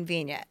very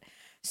convenient.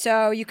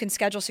 So you can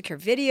schedule secure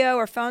video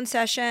or phone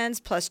sessions,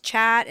 plus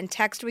chat and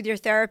text with your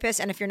therapist.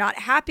 And if you're not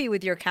happy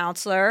with your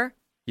counselor,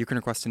 You can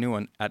request a new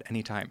one at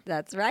any time.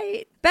 that's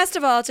right. Best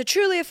of all, it's a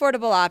truly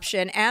affordable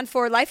option. And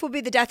for Life Will Be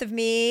the Death of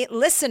Me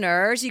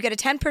listeners, you get a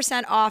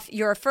 10% off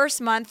your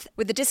first month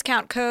with the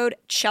discount code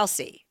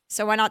Chelsea.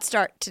 So why not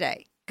start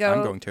today?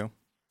 I'm going to.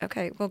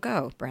 Okay, well,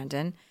 go,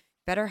 Brendan.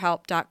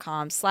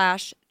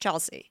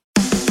 BetterHelp.com/Chelsea.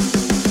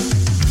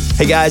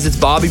 Hey guys, it's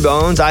Bobby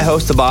Bones. I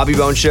host the Bobby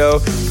Bones Show,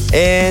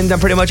 and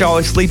I'm pretty much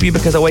always sleepy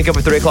because I wake up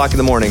at 3 o'clock in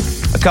the morning.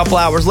 A couple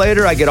hours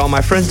later, I get all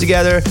my friends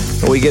together,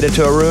 and we get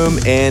into a room,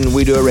 and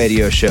we do a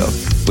radio show.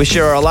 We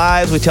share our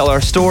lives, we tell our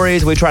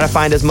stories, we try to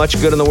find as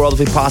much good in the world as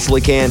we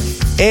possibly can,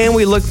 and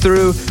we look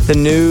through the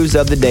news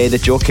of the day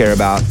that you'll care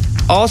about.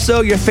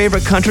 Also, your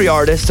favorite country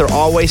artists are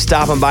always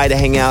stopping by to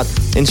hang out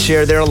and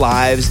share their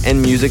lives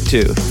and music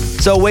too.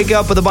 So wake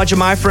up with a bunch of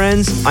my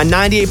friends on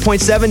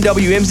 98.7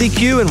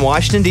 WMZQ in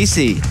Washington,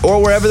 D.C., or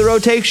wherever the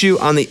road takes you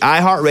on the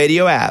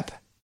iHeartRadio app.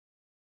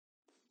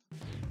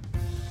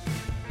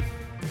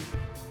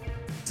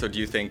 So do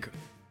you think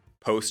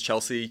post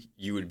Chelsea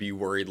you would be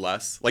worried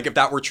less? Like if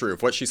that were true,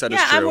 if what she said is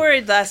Yeah, true. I'm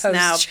worried less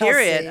now, Post-Chelsea.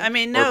 period. I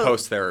mean, Or no.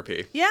 post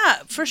therapy. Yeah,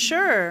 for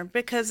sure,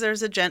 because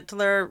there's a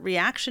gentler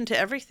reaction to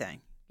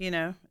everything. You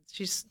know,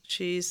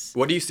 she's.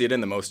 What do you see it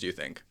in the most, do you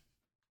think?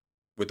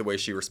 With the way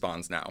she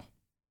responds now?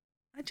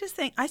 I just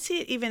think I see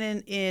it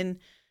even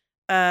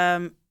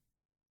I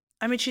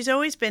mean, she's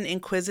always been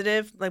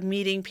inquisitive, like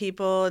meeting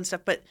people and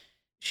stuff, but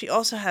she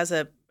also has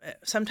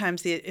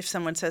sometimes if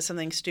someone says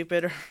something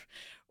stupid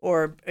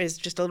or is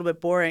just a little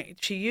bit boring,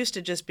 she used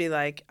to just be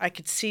like, I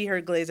could see her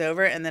glaze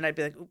over and then I'd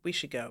be like, we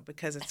should go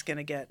because it's going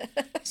to get,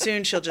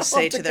 soon she'll just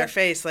say to their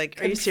face,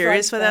 like, are you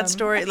serious with that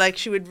story? Like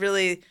she would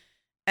really,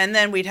 and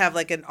then we'd have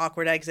like an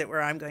awkward exit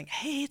where I'm going,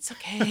 hey, it's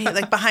okay.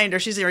 Like behind her,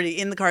 she's already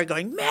in the car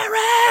going,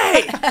 Mary!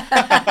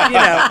 You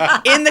know,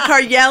 in the car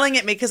yelling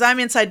at me because I'm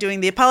inside doing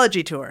the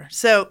apology tour.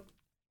 So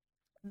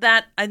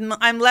that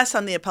I'm less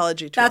on the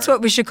apology tour. That's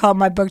what we should call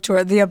my book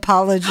tour, the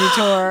apology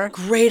tour.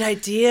 Great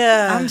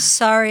idea. I'm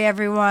sorry,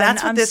 everyone.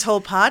 That's what this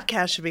whole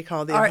podcast should be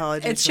called, the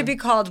apology tour. It should be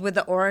called With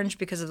the Orange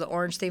because of the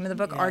orange theme of the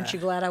book. Yeah. Aren't you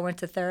glad I went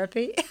to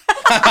therapy?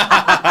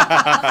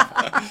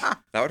 That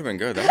would have been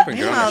good. That would have been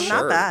good on a shirt.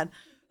 Not bad.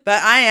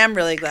 But I am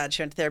really glad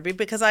she went to therapy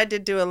because I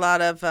did do a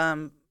lot of,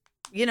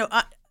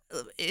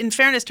 in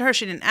fairness to her,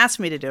 she didn't ask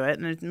me to do it.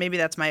 And maybe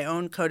that's my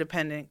own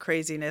codependent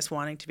craziness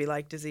wanting to be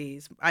like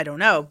disease. I don't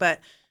know. But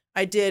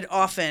I did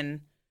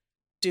often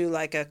do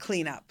like a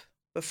cleanup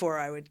before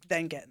I would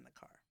then get in the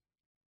car.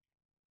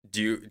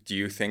 Do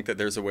you think that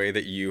there's a way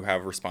that you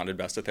have responded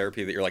best to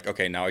therapy that you're like,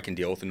 okay, now I can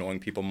deal with annoying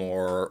people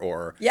more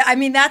or? Yeah, I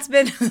mean, that's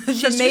been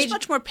She's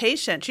much more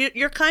patient.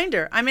 You're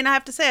kinder. I mean, I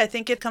have to say, I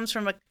think it comes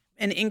from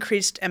an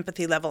increased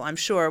empathy level, I'm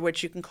sure,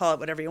 which you can call it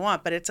whatever you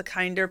want, but it's a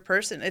kinder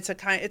person. It's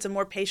a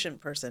more patient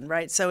person,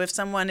 right? So if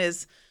someone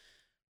is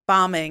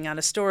bombing on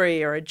a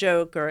story or a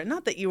joke, or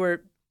not that you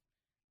were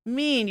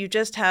mean, you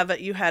just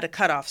you had a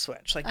cutoff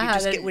switch. Like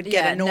you would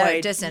get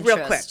annoyed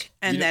real quick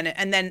and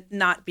then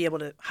not be able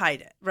to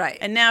hide it. Right.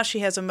 And now she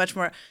has a much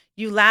more,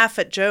 you laugh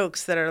at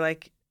jokes that are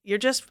like,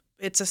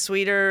 it's a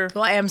sweeter.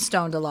 Well, I am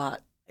stoned a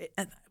lot.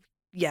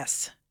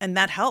 Yes. And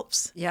that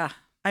helps. Yeah.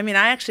 I mean,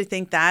 I actually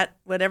think that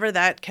whatever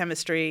that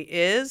chemistry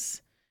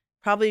is,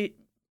 probably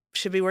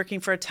should be working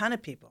for a ton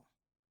of people.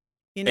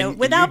 You know,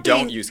 without you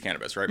don't use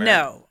cannabis, right, Mary?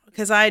 No,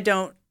 because I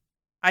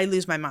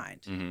lose my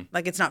mind. Mm-hmm.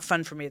 Like it's not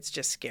fun for me. It's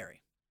just scary.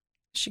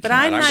 But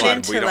I'm not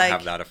into we don't like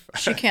have that effect.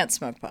 she can't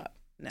smoke pot.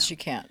 No. She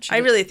can't. I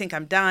really think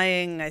I'm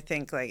dying. I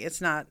think like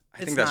it's not.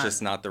 I think that's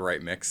just not the right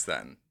mix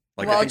then.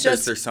 Like well, I think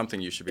there's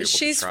something you should be able to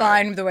try. She's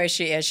fine the way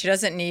she is. She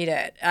doesn't need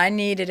it. I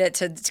needed it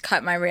to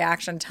cut my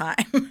reaction time.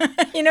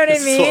 You know what I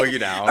mean? Slow you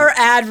down. Or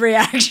add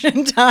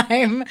reaction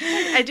time.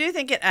 I do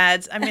think it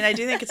adds. I mean, I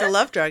do think it's a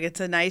love drug. It's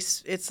a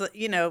nice. It's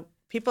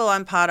people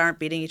on pot aren't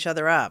beating each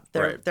other up.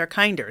 They're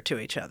kinder to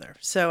each other.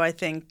 So I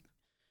think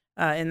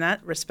in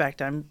that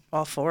respect, I'm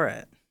all for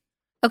it.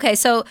 Okay,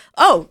 so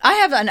I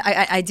have an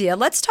idea.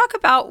 Let's talk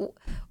about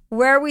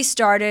where we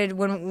started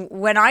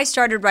when I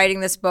started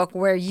writing this book.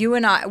 Where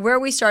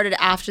we started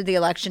after the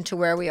election to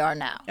where we are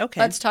now.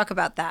 Okay, let's talk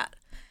about that.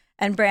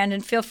 And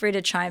Brandon, feel free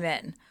to chime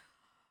in.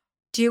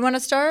 Do you want to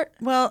start?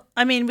 Well,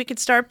 I mean, we could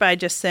start by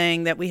just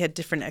saying that we had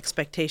different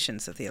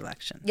expectations of the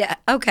election. Yeah.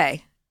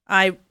 Okay.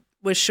 I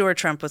was sure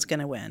Trump was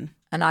going to win,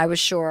 and I was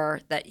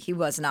sure that he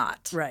was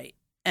not. Right.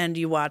 And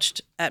you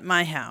watched at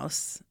my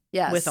house.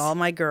 Yes. With all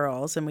my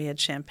girls, and we had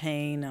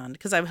champagne on,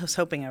 because I was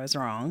hoping I was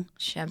wrong.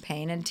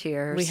 Champagne and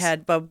tears. We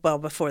had,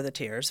 before the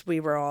tears,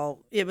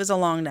 it was a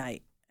long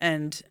night,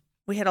 and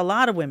we had a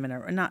lot of women.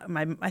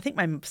 I think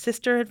my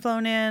sister had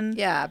flown in.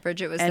 Yeah,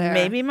 Bridget was and there. And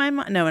maybe my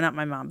mom, no, not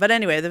my mom. But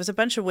anyway, there was a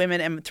bunch of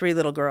women and 3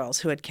 little girls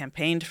who had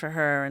campaigned for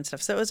her and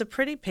stuff. So it was a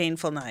pretty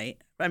painful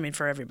night. I mean,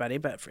 for everybody,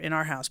 but in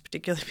our house,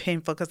 particularly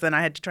painful, because then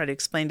I had to try to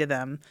explain to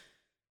them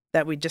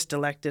that we just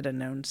elected a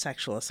known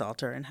sexual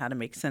assaulter and how to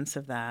make sense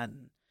of that.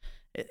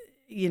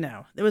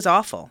 It was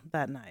awful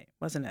that night,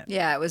 wasn't it?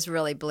 Yeah, it was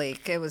really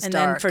bleak. It was and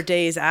dark. And then for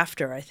days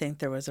after, I think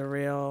there was a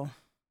real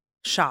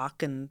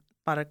shock and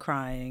a lot of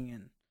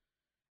crying.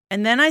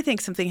 And then I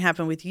think something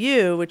happened with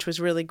you, which was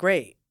really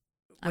great.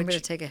 I'm going to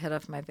take a hit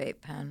off my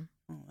vape pen.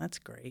 Oh, that's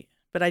great.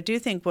 But I do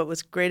think what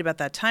was great about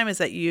that time is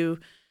that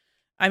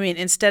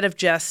instead of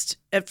just,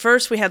 at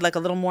first we had like a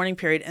little mourning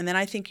period, and then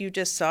I think you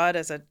just saw it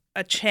as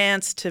a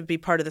chance to be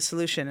part of the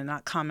solution and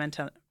not comment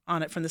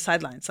on it from the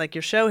sidelines. Like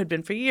your show had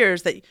been for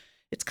years that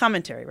it's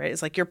commentary, right?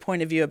 It's like your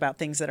point of view about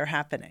things that are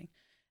happening.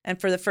 And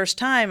for the first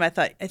time, I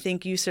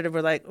think you sort of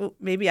were like, oh,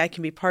 maybe I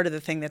can be part of the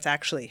thing that's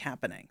actually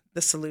happening,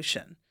 the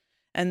solution.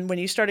 And when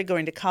you started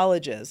going to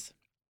colleges,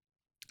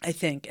 I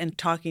think, and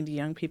talking to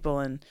young people,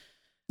 and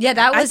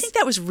I think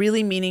that was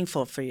really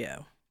meaningful for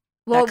you.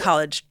 Well, that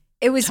college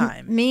it was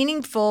time.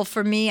 Meaningful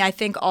for me, I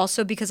think,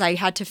 also because I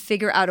had to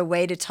figure out a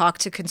way to talk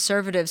to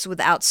conservatives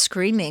without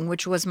screaming,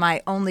 which was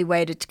my only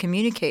way to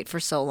communicate for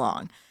so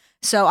long.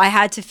 So I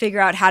had to figure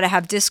out how to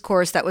have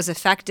discourse that was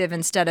effective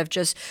instead of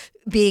just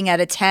being at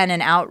a 10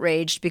 and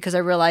outraged, because I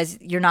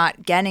realized you're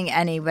not getting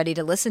anybody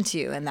to listen to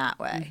you in that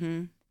way.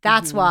 Mm-hmm.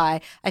 That's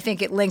why I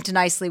think it linked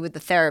nicely with the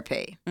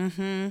therapy.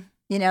 Mm-hmm.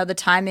 The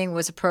timing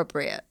was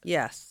appropriate.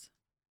 Yes.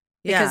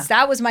 Because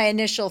that was my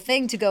initial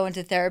thing to go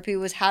into therapy,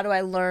 was how do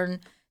I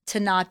learn to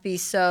not be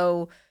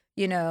so,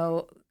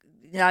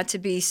 not to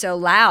be so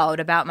loud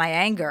about my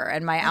anger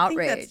and my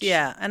outrage.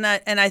 And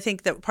I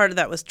think that part of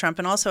that was Trump.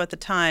 And also at the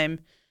time,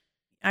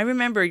 I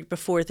remember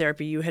before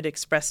therapy, you had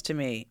expressed to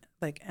me,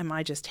 like, am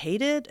I just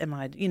hated? Am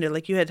I,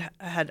 like you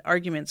had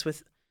arguments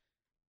with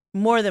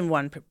more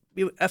than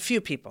a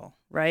few people,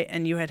 right?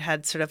 And you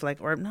had sort of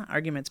like, or not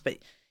arguments, but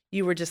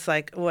you were just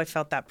like, oh, I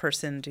felt that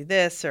person do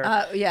this,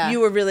 or you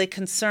were really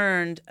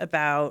concerned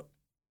about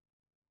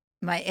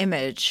my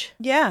image.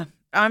 Yeah.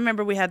 I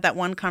remember we had that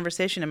one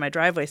conversation in my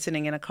driveway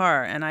sitting in a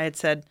car, and I had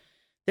said,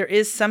 there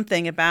is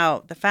something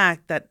about the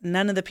fact that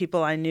none of the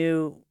people I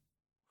knew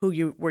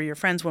who were your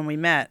friends when we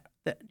met,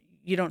 that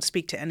you don't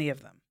speak to any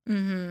of them.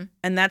 Mm-hmm.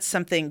 And that's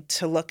something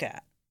to look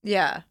at.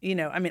 Yeah.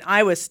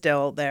 I was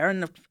still there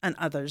and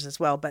others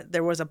as well, but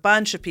there was a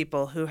bunch of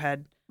people who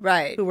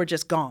were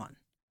just gone.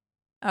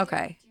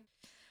 Okay.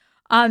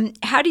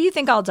 How do you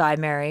think I'll die,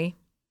 Mary?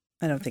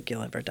 I don't think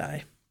you'll ever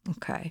die.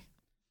 Okay.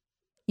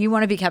 You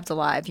want to be kept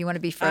alive. You want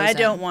to be frozen. I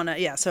don't want to.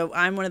 Yeah. So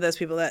I'm one of those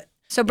people that.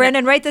 So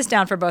Brandon, write this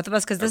down for both of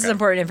us, because this is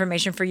important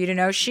information for you to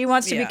know. She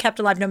wants to be kept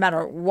alive no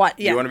matter what.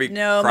 Yeah. You want to be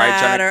no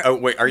matter. Oh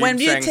wait, are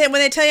you saying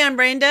when they tell you I'm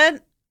brain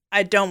dead?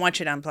 I don't want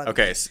you to unplug.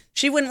 Okay. Me.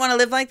 She wouldn't want to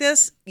live like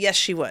this. Yes,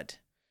 she would.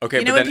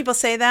 Okay. When people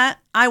say that,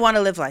 I want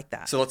to live like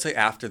that. So let's say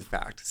after the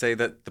fact, say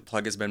that the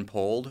plug has been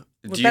pulled.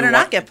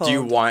 Not get pulled. Do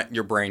you want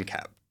your brain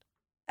kept?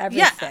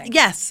 Everything. Yeah,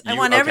 yes. I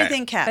want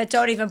everything kept. But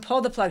don't even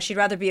pull the plug. She'd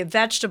rather be a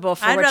vegetable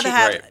for I'd rather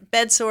have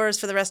bed sores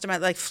for the rest of my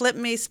life. Flip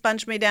me,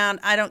 sponge me down.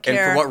 I don't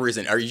care. And for what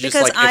reason? Are you just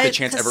if the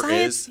chance ever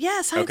is?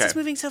 Yeah, science is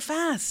moving so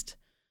fast.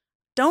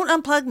 Don't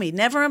unplug me.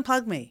 Never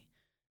unplug me.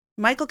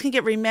 Michael can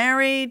get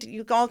remarried.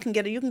 You can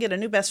get a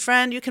new best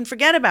friend. You can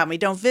forget about me.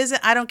 Don't visit.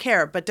 I don't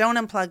care. But don't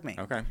unplug me.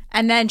 Okay.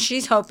 And then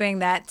she's hoping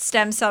that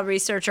stem cell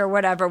research or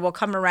whatever will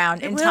come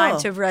around in time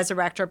to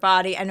resurrect her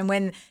body. And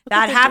when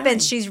that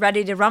happens, she's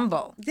ready to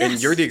rumble. Yes.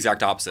 And you're the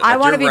exact opposite. I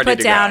want to be put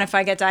down if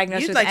I get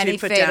diagnosed with any fatal. You'd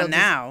like to be put down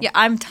now. Yeah,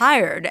 I'm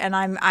tired, and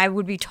I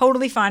would be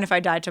totally fine if I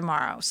died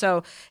tomorrow.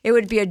 So it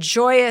would be a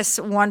joyous,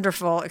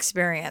 wonderful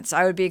experience.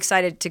 I would be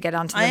excited to get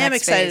on to the next phase. I am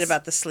excited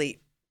about the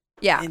sleep.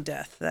 Yeah. In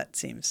death, that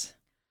seems.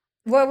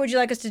 What would you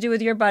like us to do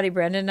with your body,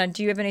 Brandon?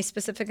 Do you have any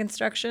specific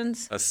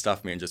instructions?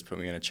 Stuff me and just put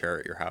me in a chair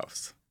at your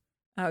house.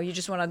 Oh, you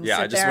just want to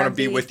I just want to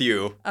be with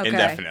you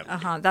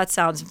indefinitely. That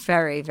sounds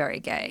very, very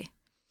gay.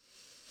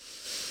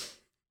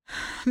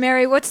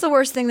 Mary, what's the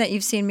worst thing that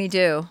you've seen me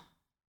do?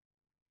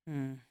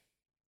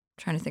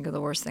 Trying to think of the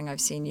worst thing I've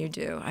seen you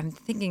do. I'm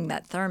thinking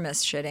that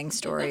thermos shitting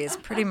story is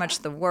pretty much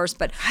the worst,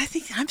 but I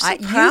think I'm so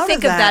proud you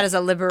think of that as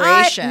a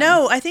liberation.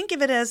 No, I think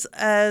of it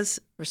as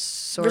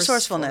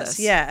resourcefulness.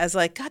 Yeah, as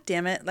like, God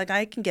damn it, like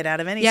I can get out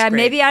of any scrape.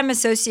 Maybe I'm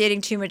associating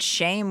too much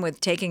shame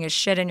with taking a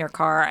shit in your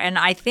car, and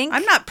I think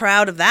I'm not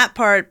proud of that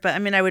part, but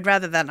I would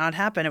rather that not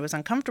happen. It was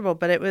uncomfortable,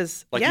 but it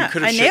was like you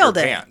could have I shit nailed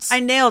your it. Pants.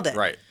 I nailed it.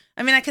 Right.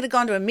 I could have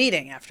gone to a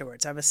meeting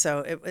afterwards.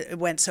 It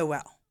went so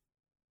well.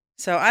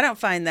 So I don't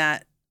find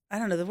that. I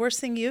don't know, the worst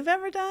thing you've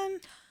ever done?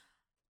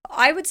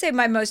 I would say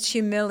my most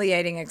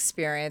humiliating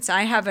experience.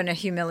 I have a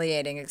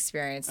humiliating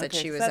experience that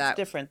she was that's at. That's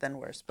different than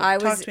worse. But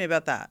talk to me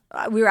about that.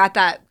 We were at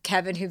that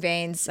Kevin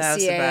Huvane's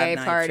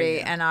CAA party,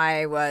 and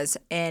I was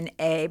in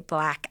a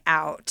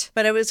blackout.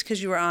 But it was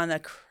because you were on a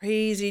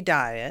crazy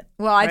diet.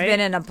 Well, I've been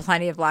in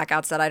plenty of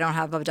blackouts that I don't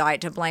have a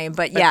diet to blame.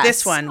 But yes,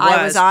 this one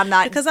I was on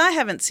that. Because I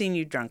haven't seen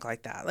you drunk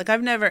like that. Like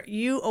I've never,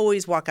 you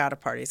always walk out of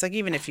parties. Like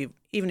even if you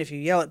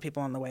yell at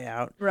people on the way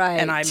out. Right.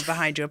 And I'm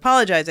behind you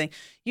apologizing,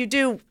 you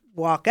do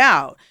walk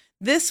out.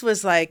 This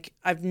was like,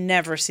 I've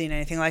never seen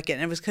anything like it.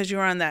 And it was because you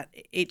were on that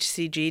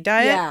HCG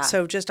diet. Yeah.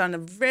 So just on a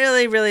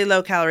really, really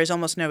low calories,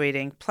 almost no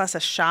eating, plus a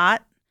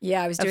shot.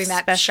 Yeah, I was of doing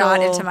that special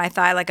shot into my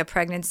thigh like a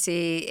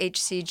pregnancy,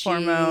 HCG.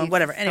 hormone,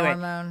 whatever. Anyway,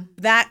 hormone.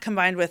 that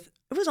combined with,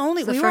 we were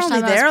only first time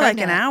I was there like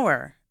an pregnant.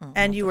 hour.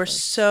 And you were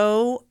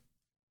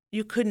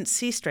you couldn't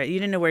see straight. You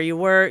didn't know where you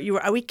were.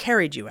 We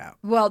carried you out.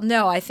 Well,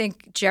 no, I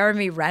think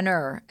Jeremy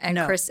Renner and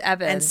Chris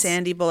Evans and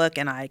Sandy Bullock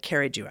and I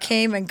carried you out.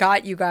 came and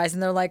got you guys,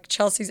 and they're like,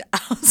 Chelsea's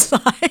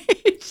outside.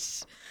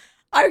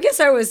 I guess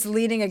I was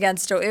leaning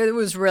against it. It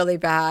was really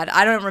bad.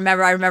 I don't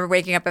remember. I remember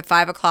waking up at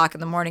 5 o'clock in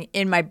the morning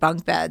in my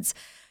bunk beds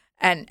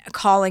and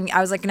calling.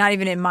 I was like not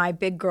even in my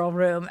big girl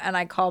room. And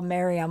I called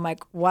Mary. I'm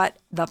like, what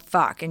the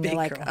fuck? And you're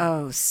like,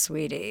 oh,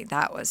 sweetie,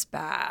 that was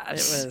bad. It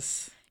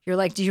was. You're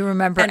like, do you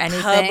remember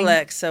anything?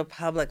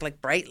 Public,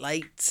 like bright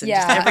lights. And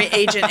just every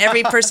agent,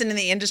 every person in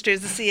the industry.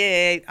 It was the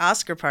CAA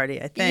Oscar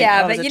party, I think.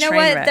 Yeah, but you know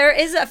what? Wreck. There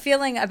is a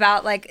feeling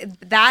about like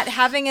that,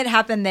 having it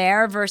happen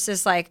there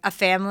versus like a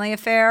family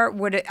affair.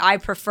 I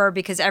prefer,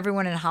 because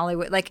everyone in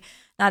Hollywood, like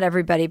not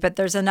everybody, but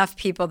there's enough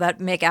people that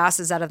make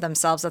asses out of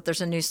themselves that there's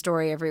a new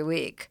story every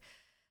week.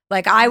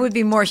 Like I would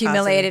be more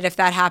humiliated if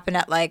that happened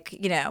at like,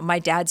 my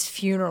dad's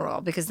funeral,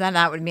 because then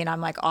that would mean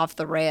I'm like off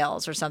the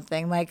rails or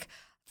something. Like,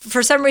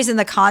 for some reason,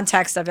 the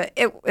context of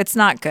it's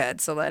not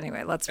good. So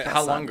anyway, let's.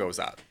 How long ago was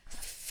that?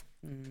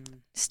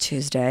 It's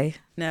Tuesday.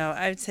 No,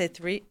 I'd say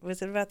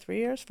was it about 4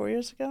 years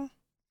ago?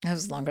 It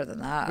was longer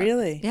than that.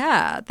 Really?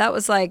 Yeah, that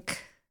was like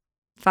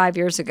 5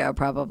 years ago,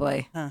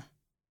 probably. Huh.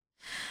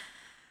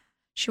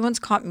 She once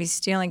caught me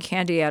stealing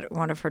candy at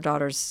one of her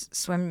daughter's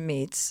swim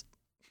meets,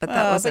 but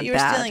that wasn't bad. But you were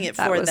bad. stealing it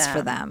that for was them.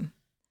 For them.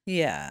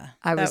 Yeah,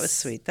 that was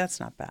sweet. That's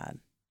not bad.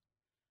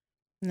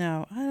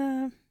 No, I don't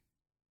know.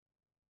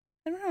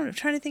 I'm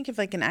trying to think of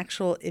like an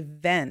actual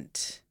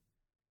event.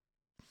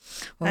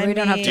 Well, we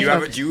don't have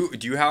to.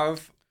 Do you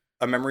have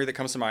a memory that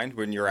comes to mind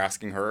when you're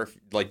asking her?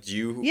 Like, do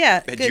you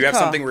have call.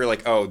 something where you're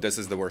like, oh, this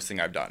is the worst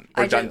thing I've done,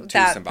 or done to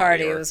that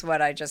somebody? Party was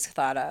what I just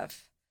thought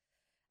of.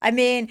 I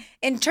mean,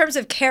 in terms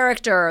of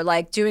character,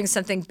 like doing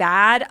something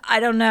bad, I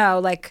don't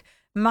know. Like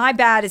my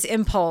bad is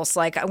impulse.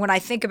 Like when I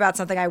think about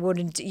something, I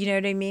wouldn't. You know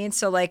what I mean?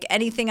 So like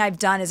anything I've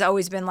done has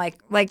always been like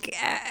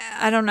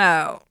I don't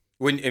know.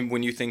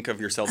 When you think of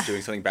yourself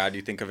doing something bad, do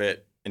you think of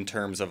it in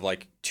terms of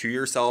like to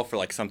yourself, or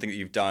like something that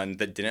you've done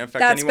that didn't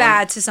affect anyone? That's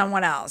bad to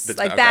someone else.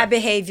 Bad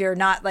behavior,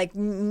 not like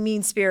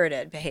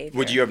mean-spirited behavior.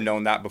 Would you have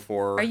known that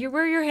before?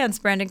 Where are your hands,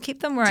 Brandon?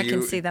 Keep them where I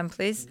can see them,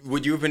 please.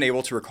 Would you have been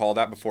able to recall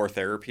that before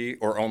therapy,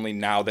 or only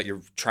now that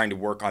you're trying to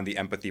work on the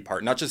empathy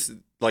part? Not just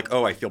like,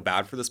 oh, I feel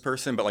bad for this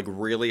person, but like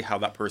really how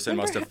that person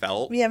must have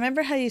felt? Yeah,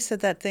 remember how you said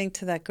that thing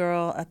to that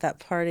girl at that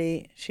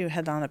party? She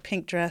had on a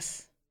pink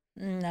dress.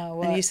 No,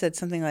 what? And you said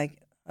something like,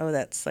 oh,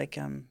 that's like,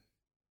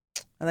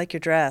 I like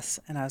your dress.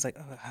 And I was like,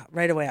 oh,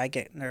 right away I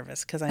get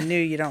nervous because I knew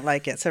you don't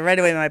like it. So right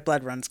away my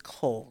blood runs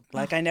cold.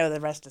 Like I know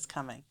the rest is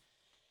coming.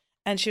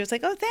 And she was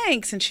like, oh,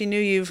 thanks. And she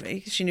knew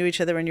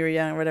each other when you were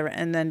young or whatever.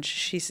 And then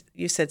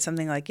you said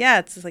something like, yeah,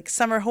 it's like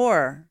summer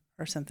horror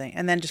or something.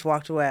 And then just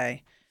walked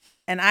away.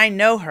 And I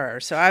know her.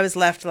 So I was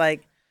left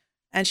like,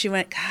 and she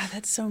went, God,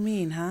 that's so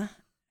mean, huh?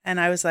 And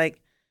I was like,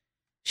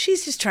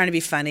 she's just trying to be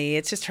funny.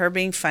 It's just her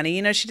being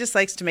funny. She just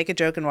likes to make a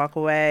joke and walk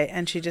away.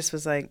 And she just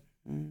was like,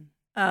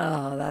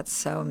 oh, that's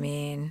so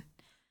mean.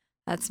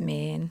 That's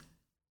mean.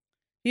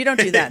 You don't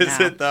do that now. Is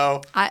it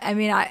though? I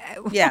mean,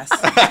 yes.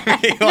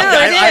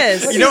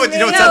 It is. You know what's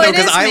sad though?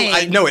 Because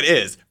I know it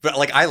is, but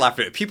like I laugh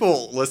at it.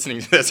 People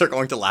listening to this are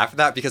going to laugh at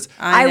that because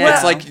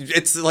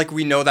it's like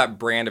we know that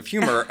brand of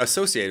humor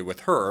associated with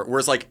her.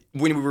 Whereas like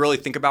when we really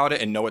think about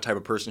it and know what type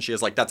of person she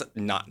is, like that's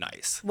not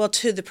nice. Well,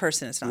 to the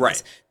person, it's not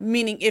nice.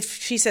 Meaning, if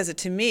she says it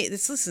to me,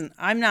 listen,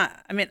 I'm not.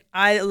 I mean,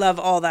 I love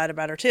all that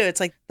about her too. It's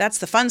like that's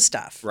the fun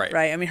stuff, right?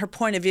 I mean, her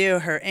point of view,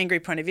 her angry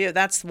point of view.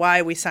 That's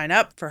why we sign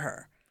up for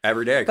her.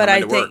 Every day I come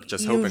into work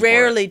just hoping for it. You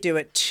rarely do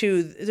it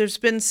to, there's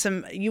been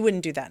some, you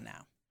wouldn't do that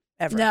now,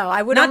 ever. No,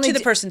 I would not to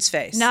the person's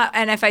face. Not,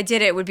 and if I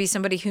did it would be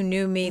somebody who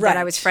knew me that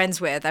I was friends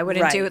with. I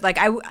wouldn't do it. Like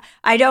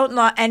I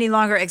don't any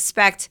longer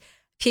expect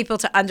people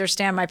to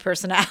understand my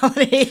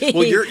personality.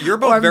 Well, you're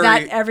both or very...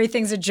 that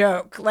everything's a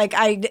joke.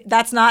 Like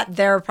that's not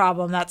their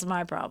problem. That's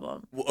my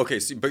problem. Well, okay,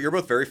 but you're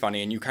both very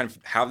funny and you kind of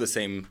have the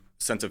same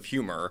sense of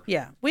humor.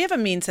 Yeah, we have a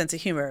mean sense of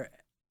humor.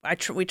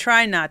 We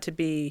try not to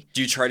be.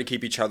 Do you try to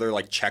keep each other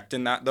like checked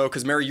in that though?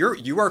 Because Mary,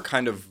 you are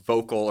kind of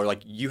vocal, or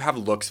like you have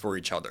looks for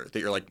each other that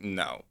you're like,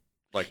 no,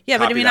 like yeah.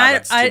 But I mean,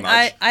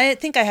 I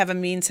think I have a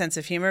mean sense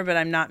of humor, but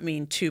I'm not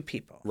mean to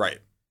people. Right.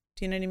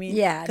 Do you know what I mean?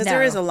 Yeah. Because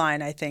there is a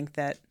line I think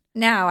that.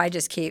 Now I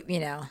just keep,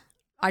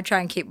 I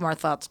try and keep more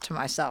thoughts to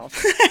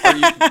myself.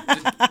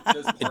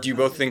 Do you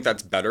both think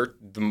that's better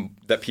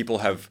that people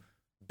have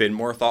been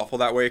more thoughtful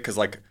that way? Because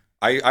like.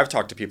 I've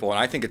talked to people, and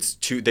I think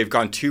they've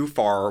gone too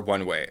far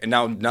one way. And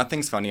now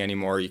nothing's funny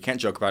anymore. You can't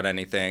joke about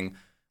anything.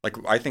 Like,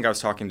 I think I was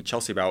talking to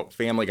Chelsea about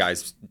Family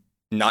Guy's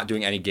not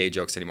doing any gay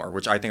jokes anymore,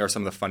 which I think are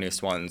some of the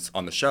funniest ones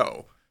on the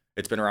show.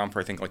 It's been around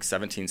for, I think, like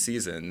 17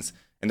 seasons,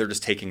 and they're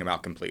just taking them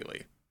out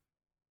completely.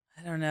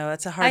 I don't know.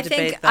 It's a hard I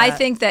debate.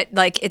 think that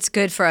like it's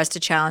good for us to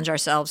challenge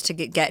ourselves to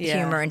get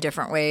humor in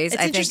different ways.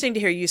 It's interesting to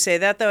hear you say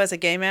that though, as a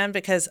gay man,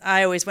 because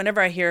whenever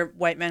I hear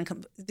white men,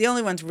 the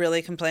only ones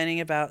really complaining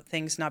about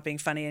things not being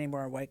funny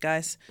anymore are white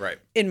guys. Right.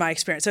 In my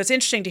experience, so it's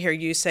interesting to hear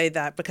you say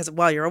that because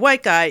while you're a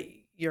white guy,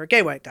 you're a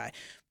gay white guy.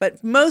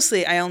 But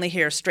mostly, I only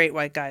hear straight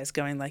white guys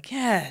going like,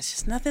 "Yeah, it's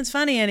just nothing's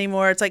funny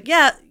anymore." It's like,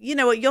 yeah, you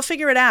know what? You'll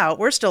figure it out.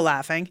 We're still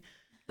laughing.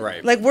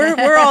 Right. Like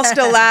we're all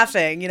still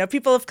laughing. You know,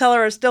 people of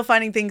color are still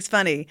finding things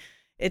funny.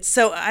 It's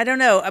so I don't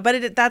know,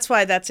 but that's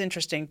why that's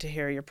interesting to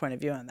hear your point of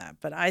view on that.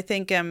 But I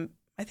think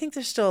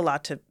there's still a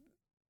lot to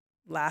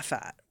laugh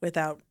at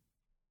without,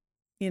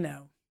 you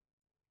know,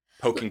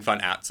 poking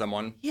fun at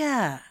someone.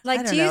 Yeah,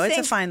 like I don't know. It's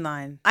a fine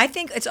line. I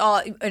think it's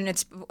all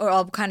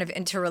kind of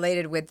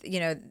interrelated with, you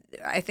know.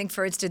 I think,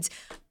 for instance,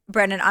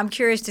 Brendan, I'm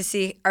curious to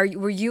see,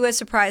 were you as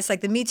surprised,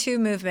 like the Me Too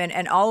movement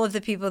and all of the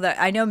people that,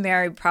 I know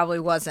Mary probably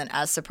wasn't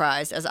as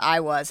surprised as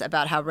I was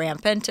about how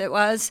rampant it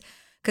was,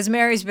 because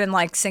Mary's been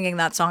like singing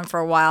that song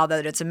for a while,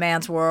 that it's a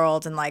man's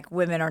world and like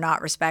women are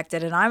not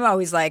respected. And I'm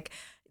always like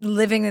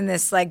living in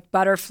this like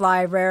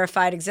butterfly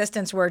rarefied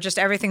existence where just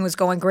everything was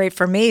going great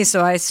for me.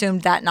 So I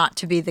assumed that not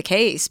to be the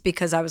case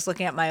because I was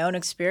looking at my own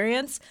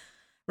experience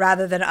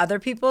rather than other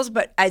people's.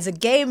 But as a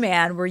gay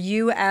man, were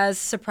you as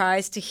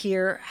surprised to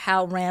hear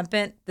how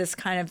rampant this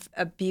kind of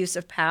abuse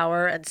of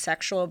power and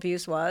sexual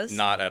abuse was?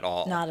 Not at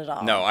all. Not at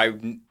all.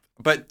 No,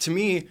 but to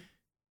me,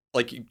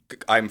 like,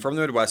 I'm from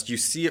the Midwest, you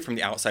see it from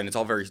the outside and it's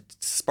all very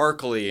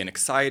sparkly and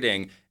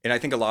exciting. And I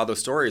think a lot of those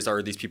stories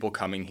are these people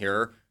coming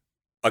here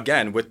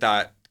again with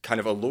that kind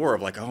of allure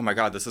of like, oh my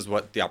God, this is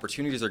what the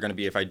opportunities are going to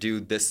be if I do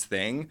this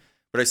thing.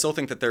 But I still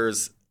think that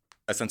there's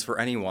a sense for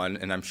anyone,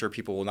 and I'm sure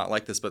people will not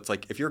like this, but it's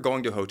like if you're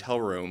going to a hotel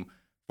room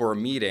for a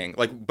meeting,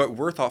 like, but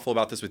we're thoughtful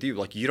about this with you,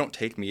 like you don't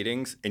take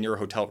meetings in your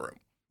hotel room.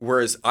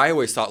 Whereas I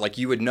always thought like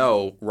you would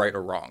know right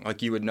or wrong.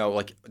 Like you would know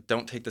like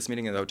don't take this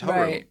meeting in the hotel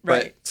room.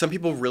 But some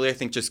people really, I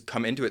think, just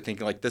come into it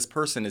thinking like this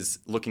person is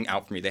looking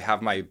out for me. They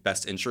have my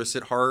best interest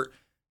at heart.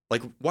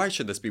 Like, why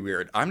should this be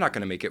weird? I'm not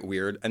going to make it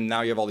weird. And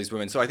now you have all these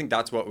women. So I think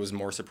that's what was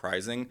more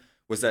surprising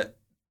was that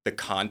the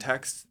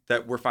context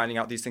that we're finding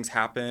out these things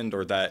happened,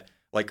 or that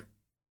like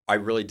I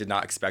really did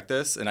not expect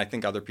this. And I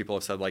think other people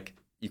have said like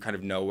you kind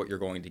of know what you're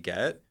going to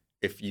get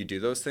if you do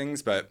those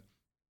things. But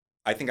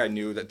I think I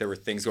knew that there were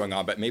things going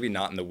on, but maybe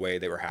not in the way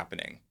they were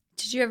happening.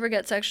 Did you ever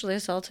get sexually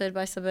assaulted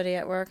by somebody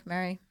at work,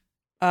 Mary?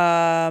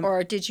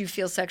 Or did you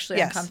feel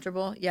sexually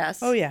uncomfortable? Yes.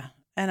 Oh, yeah.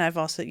 And I've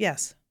also,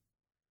 yes.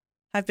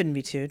 I've been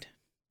Me Too'd.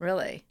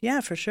 Really?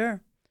 Yeah, for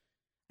sure.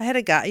 I had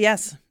a guy,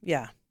 yes,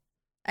 yeah.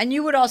 And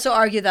you would also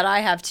argue that I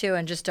have too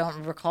and just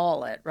don't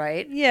recall it,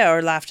 right? Yeah,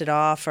 or laughed it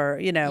off or,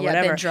 you know,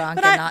 whatever. Been drunk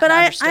but and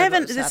I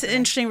have this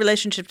interesting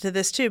relationship to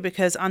this too,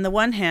 because on the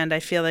one hand, I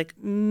feel like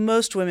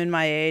most women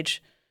my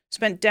age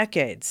spent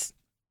decades,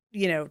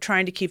 you know,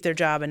 trying to keep their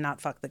job and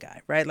not fuck the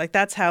guy, right? Like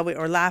that's how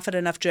or laugh at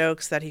enough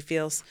jokes that he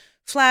feels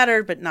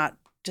flattered, but not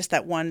just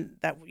that one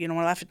that you don't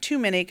want to laugh at too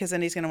many because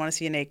then he's going to want to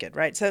see you naked,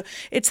 right? So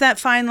it's that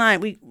fine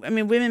line.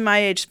 Women my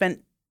age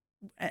spent,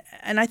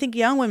 and I think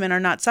young women are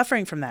not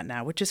suffering from that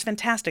now, which is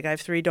fantastic. I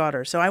have 3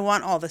 daughters, so I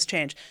want all this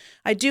change.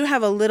 I do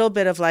have a little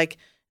bit of like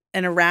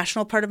an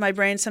irrational part of my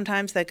brain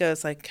sometimes that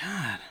goes like,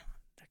 God,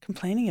 they're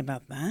complaining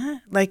about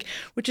that? Like,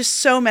 which is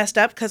so messed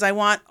up because I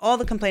want all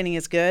the complaining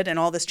is good and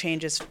all this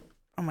change is,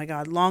 oh my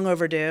God, long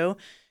overdue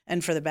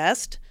and for the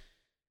best.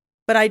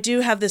 But I do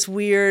have this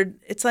weird,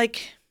 it's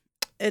like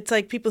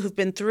people who've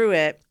been through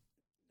it,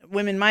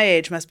 women my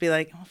age must be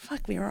like, oh,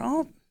 fuck,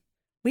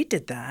 we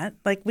did that.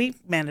 Like we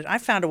managed, I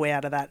found a way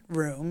out of that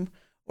room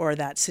or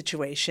that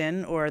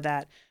situation or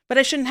that, but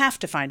I shouldn't have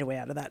to find a way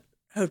out of that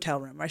hotel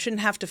room. I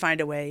shouldn't have to find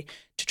a way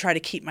to try to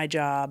keep my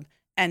job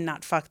and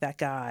not fuck that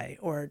guy.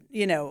 Or,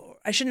 you know,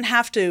 I shouldn't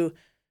have to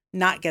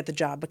not get the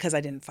job because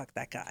I didn't fuck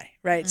that guy.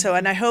 Right. Mm-hmm.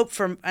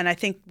 So, and I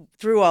think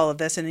through all of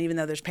this, and even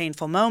though there's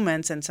painful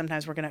moments and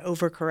sometimes we're going to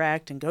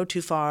overcorrect and go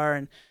too far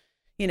and,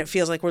 you know, it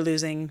feels like we're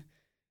losing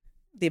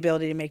the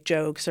ability to make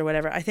jokes or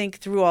whatever. I think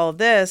through all of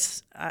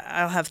this,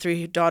 I'll have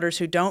 3 daughters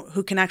who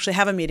can actually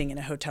have a meeting in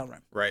a hotel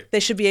room. Right. They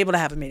should be able to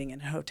have a meeting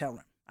in a hotel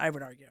room, I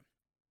would argue.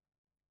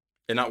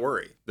 And not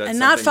worry. And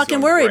not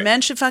fucking worry. Right.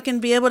 Men should fucking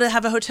be able to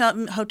have a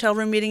hotel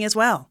room meeting as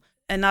well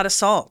and not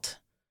assault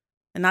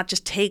and not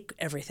just take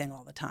everything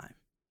all the time.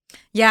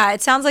 Yeah,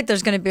 it sounds like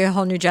there's going to be a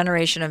whole new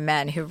generation of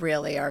men who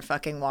really are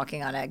fucking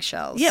walking on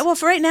eggshells. Yeah, well,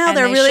 for right now,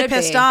 they're really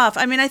pissed off.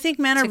 I mean, I think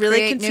men are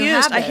really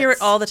confused. I hear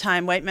it all the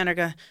time. White men are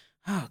going,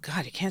 oh,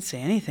 God, you can't say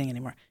anything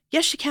anymore.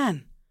 Yes, you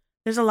can.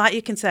 There's a lot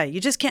you can say. You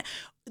just can't.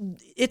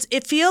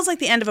 It feels like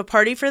the end of a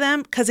party for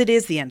them because it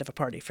is the end of a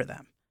party for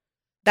them.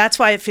 That's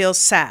why it feels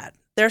sad.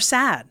 They're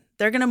sad.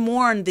 They're going to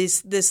mourn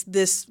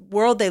this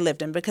world they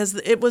lived in because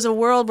it was a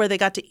world where they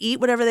got to eat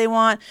whatever they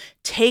want,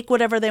 take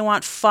whatever they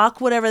want, fuck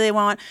whatever they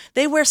want.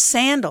 They wear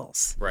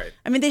sandals. Right.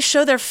 I mean, they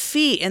show their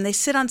feet and they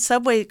sit on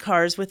subway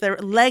cars with their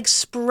legs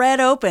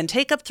spread open.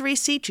 Take up 3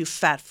 seats, you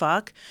fat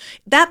fuck.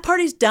 That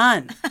party's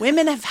done.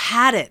 Women have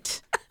had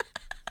it.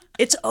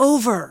 It's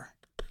over.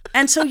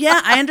 And so,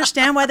 yeah, I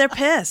understand why they're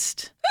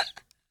pissed.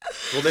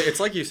 Well, it's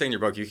like you say in your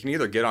book, you can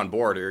either get on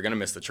board or you're going to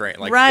miss the train.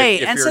 Like,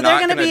 right. If and you're so they're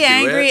going to be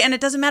angry, and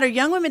it it doesn't matter.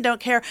 Young women don't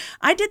care.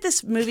 I did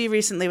this movie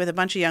recently with a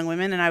bunch of young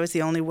women, and I was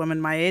the only woman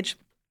my age.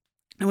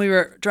 And we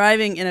were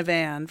driving in a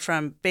van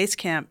from base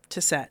camp to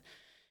set.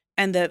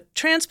 And the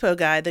transpo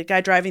guy, the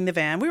guy driving the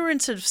van, we were in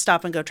sort of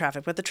stop and go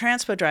traffic, but the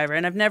transpo driver,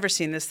 and I've never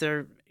seen this,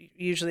 they're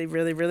usually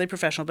really, really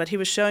professional, but he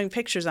was showing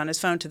pictures on his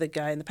phone to the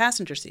guy in the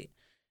passenger seat.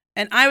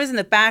 And I was in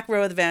the back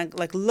row of the van,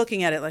 like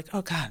looking at it like,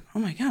 oh God, oh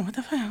my God, what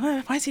the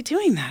fuck? Why is he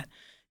doing that?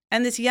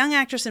 And this young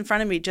actress in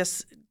front of me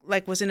just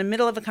like was in the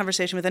middle of a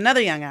conversation with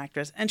another young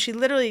actress. And she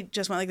literally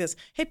just went like this,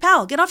 hey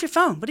pal, get off your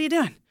phone. What are you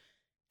doing?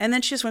 And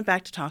then she just went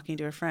back to talking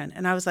to her friend.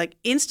 And I was like,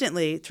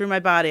 instantly through my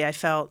body, I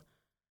felt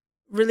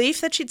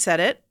relief that she'd said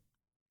it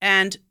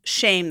and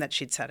shame that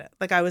she'd said it.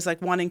 Like I was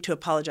like wanting to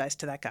apologize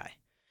to that guy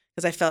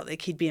because I felt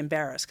like he'd be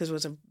embarrassed because it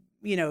was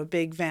a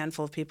big van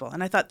full of people.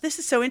 And I thought, this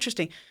is so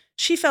interesting.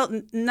 She felt,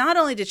 not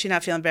only did she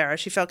not feel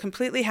embarrassed, she felt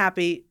completely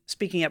happy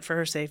speaking up for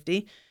her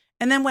safety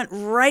and then went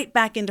right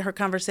back into her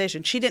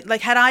conversation. She didn't,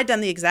 like, had I done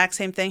the exact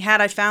same thing,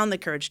 had I found the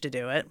courage to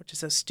do it, which is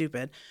so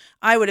stupid,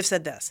 I would have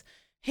said this.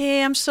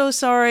 Hey, I'm so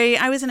sorry.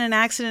 I was in an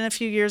accident a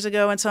few years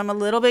ago, and so I'm a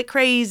little bit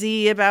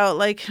crazy about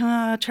like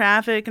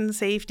traffic and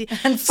safety.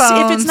 And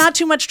phones. If it's not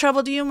too much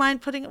trouble, do you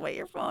mind putting away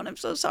your phone? I'm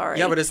so sorry.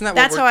 Yeah, but isn't that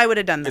that's how I would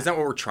have done that? Isn't that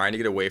what we're trying to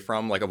get away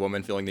from? Like a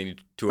woman feeling they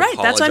need to right,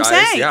 apologize? That's what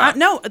I'm saying. Yeah.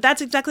 No,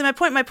 that's exactly my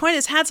point. My point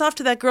is hats off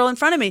to that girl in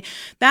front of me.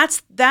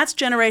 That's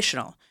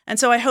generational. And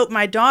so I hope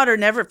my daughters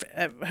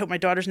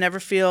never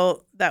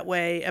feel that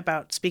way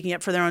about speaking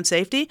up for their own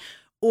safety.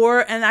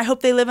 And I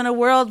hope they live in a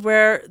world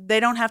where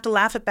they don't have to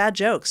laugh at bad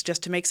jokes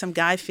just to make some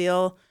guy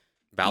feel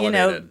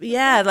validated.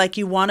 Like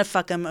you want to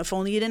fuck him. If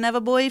only you didn't have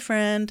a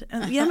boyfriend.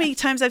 And you know how many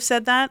times I've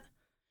said that?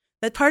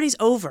 That party's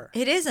over.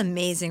 It is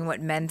amazing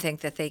what men think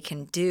that they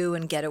can do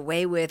and get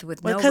away with no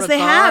regard. Because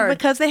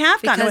they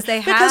have gotten away.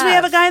 Because we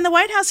have a guy in the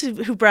White House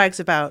who brags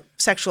about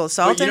sexual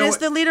assault and is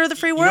the leader of the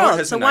free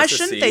world. So why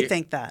shouldn't they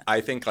think that? I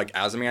think, like,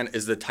 as a man,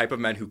 is the type of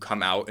men who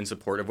come out in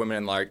support of women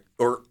and like,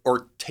 or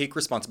take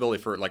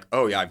responsibility for like,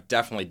 oh yeah, I've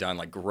definitely done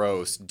like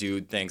gross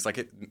dude things.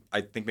 Like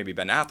I think maybe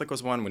Ben Affleck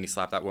was one when he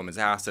slapped that woman's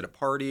ass at a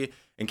party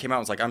and came out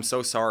and was like, I'm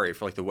so sorry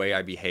for like the way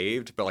I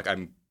behaved, but like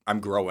I'm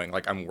growing,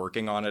 like I'm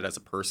working on it as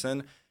a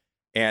person.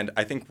 And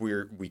I think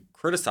we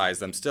criticize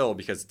them still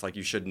because it's like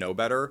you should know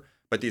better.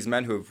 But these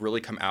men who have really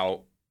come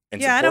out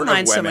in support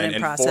of women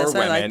and for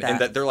women, and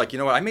that they're like, you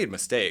know what, I made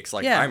mistakes.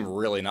 Like I'm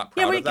really not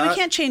proud of that. We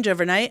can't change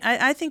overnight.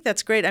 I think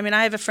that's great. I mean,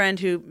 I have a friend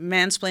who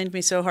mansplained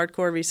me so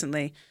hardcore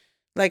recently.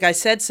 Like I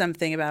said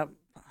something about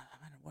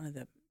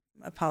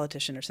a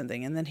politician or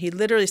something, and then he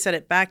literally said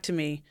it back to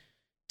me.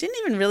 Didn't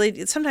even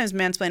really. Sometimes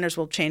mansplainers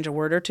will change a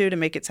word or two to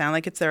make it sound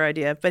like it's their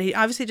idea, but he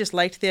obviously just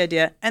liked the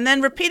idea and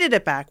then repeated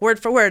it back word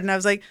for word. And I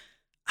was like,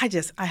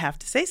 I have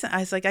to say something. I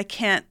was like,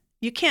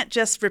 you can't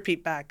just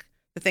repeat back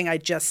the thing I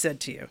just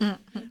said to you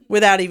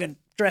without even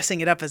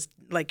dressing it up as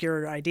like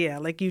your idea.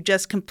 Like you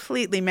just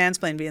completely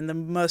mansplained me in the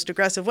most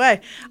aggressive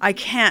way. I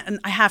can't, and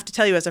I have to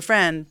tell you as a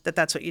friend that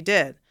that's what you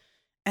did.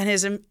 And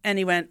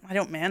he went, I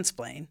don't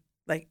mansplain.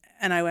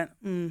 And I went,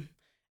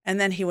 And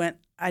then he went,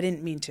 I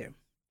didn't mean to.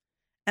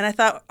 And I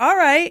thought, all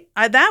right,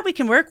 that we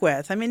can work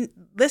with. I mean,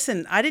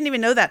 listen, I didn't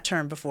even know that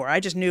term before. I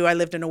just knew I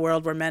lived in a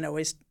world where men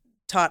always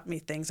taught me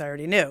things I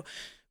already knew.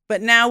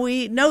 But now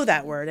we know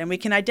that word and we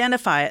can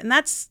identify it. And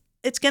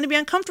it's going to be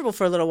uncomfortable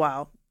for a little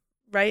while,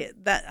 right?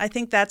 I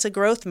think that's a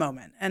growth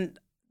moment. And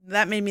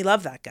that made me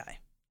love that guy.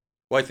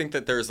 Well, I think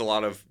that there's a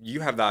lot of,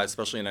 you have that,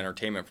 especially in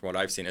entertainment from what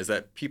I've seen, is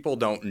that people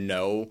don't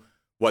know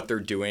what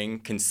they're doing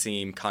can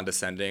seem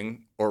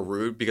condescending or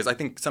rude, because I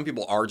think some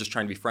people are just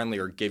trying to be friendly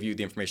or give you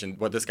the information.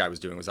 What this guy was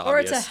doing was obvious. Or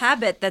it's a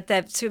habit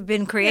that's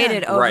been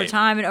created over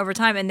time,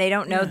 and they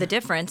don't know the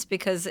difference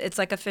because it's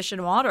like a fish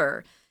in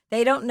water.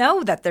 They don't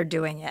know that they're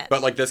doing it.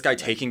 But like this guy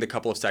taking the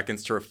couple of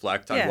seconds to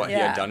reflect on what he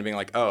had done and being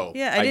like, oh,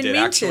 I did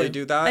actually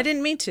do that. I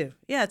didn't mean to.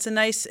 Yeah,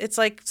 it's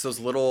like. It's those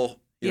little,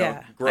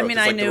 growth. I mean,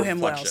 I knew him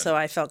well, so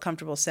I felt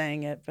comfortable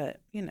saying it, but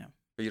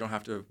But you don't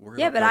have to worry about it.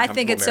 Yeah, but I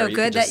think it's so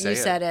good that you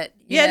said it.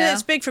 Yeah,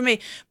 it's big for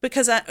me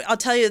because I'll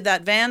tell you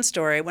that van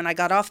story. When I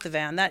got off the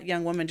van, that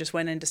young woman just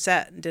went into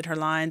set and did her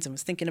lines and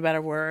was thinking about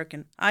her work.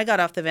 And I got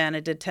off the van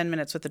and did 10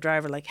 minutes with the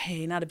driver, like,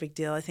 hey, not a big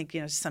deal. I think,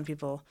 some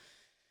people...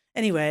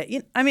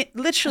 Anyway, I mean,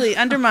 literally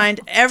undermined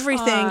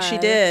everything she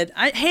did.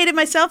 I hated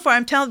myself for it.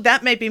 I'm telling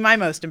that may be my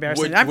most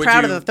embarrassing. I'm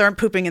proud of the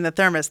pooping in the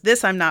thermos.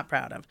 This I'm not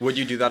proud of. Would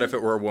you do that if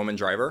it were a woman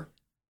driver?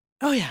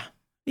 Oh, yeah.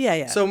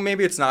 Yeah. So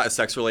maybe it's not as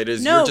sex related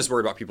as you're just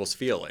worried about people's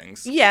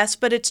feelings. Yes,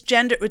 but it's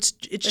gender. It's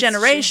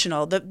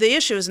generational. The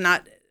issue is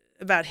not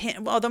about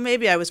him. Although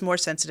maybe I was more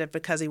sensitive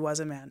because he was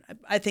a man.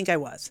 I think I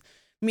was.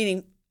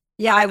 Meaning,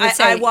 I would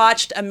say I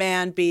watched a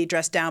man be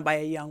dressed down by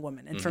a young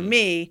woman, and for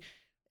me,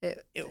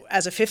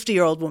 as a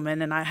 50-year-old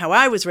woman, and how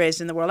I was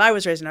raised in the world I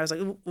was raised in, I was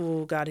like,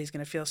 oh God, he's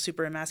going to feel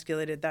super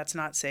emasculated. That's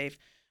not safe.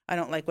 I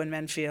don't like when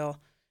men feel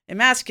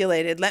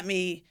emasculated. Let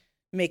me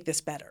make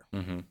this better.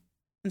 Mm-hmm.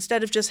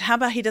 Instead of just, how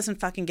about he doesn't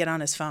fucking get on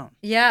his phone?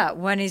 Yeah,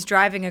 when he's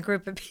driving a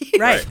group of people.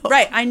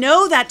 Right. I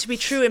know that to be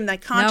true in my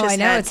consciousness.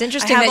 No, I know. It's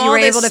interesting that you were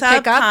able to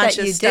pick up that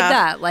you did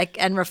that, like,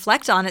 and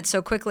reflect on it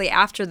so quickly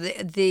after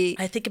the.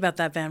 I think about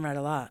that van ride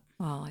a lot.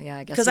 Well, yeah,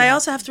 I guess. Because I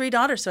also have 3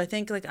 daughters, so I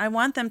think, like, I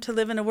want them to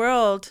live in a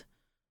world.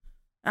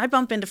 I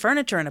bump into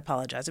furniture and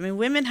apologize. I mean,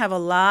 women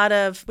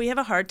have we have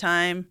a hard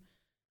time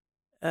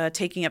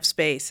taking up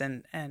space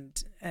and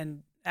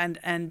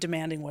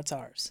demanding what's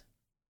ours.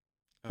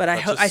 But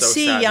I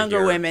see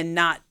younger women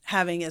not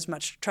having as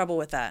much trouble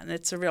with that, and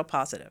it's a real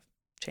positive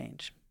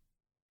change.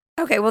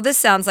 Okay, well, this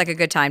sounds like a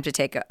good time to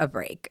take a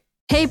break.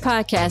 Hey,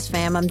 podcast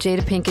fam, I'm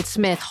Jada Pinkett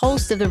Smith,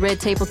 host of the Red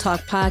Table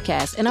Talk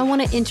podcast, and I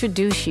want to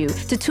introduce you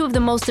to 2 of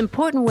the most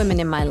important women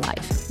in my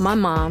life. My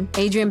mom,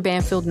 Adrienne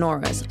Banfield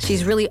Norris.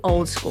 She's really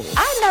old school.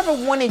 I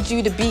never wanted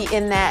you to be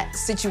in that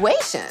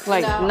situation.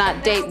 Like,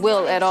 not date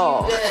Will at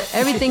all.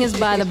 Everything is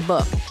by the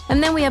book.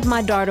 And then we have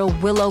my daughter,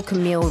 Willow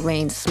Camille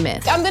Rain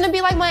Smith. I'm going to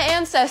be like my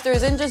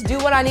ancestors and just do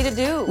what I need to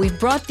do. We've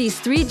brought these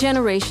 3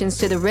 generations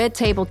to the Red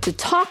Table to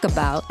talk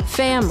about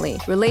family,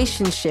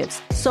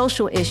 relationships,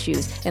 social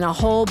issues, and a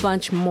whole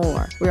bunch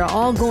more. We're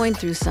all going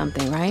through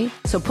something, right?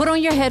 So put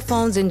on your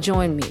headphones and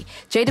join me,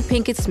 Jada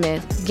Pinkett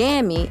Smith,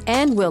 Gammy,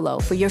 and Willow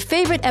for your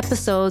favorite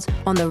episodes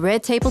on the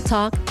Red Table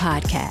Talk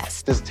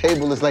podcast. This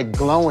table is like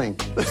glowing.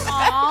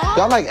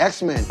 Y'all like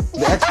X-Men.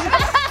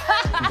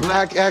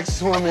 Black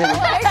X-woman.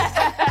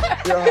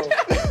 Yo.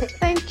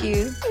 Thank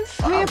you.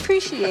 We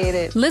appreciate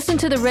it. Listen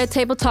to the Red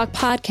Table Talk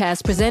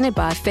podcast presented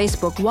by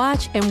Facebook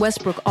Watch and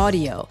Westbrook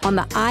Audio on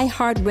the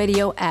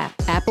iHeartRadio app,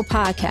 Apple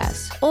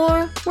Podcasts,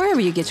 or wherever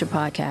you get your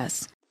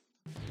podcasts.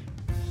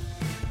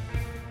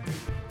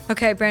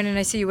 Okay, Brandon,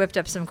 I see you whipped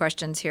up some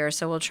questions here,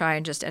 so we'll try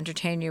and just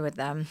entertain you with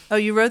them. Oh,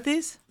 you wrote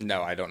these?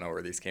 No, I don't know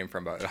where these came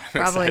from, but I'm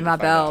Probably excited my to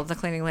find Belle, out. the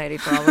cleaning lady,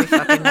 for all we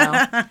fucking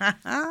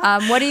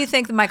know. What do you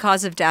think my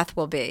cause of death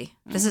will be?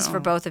 This is for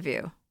both of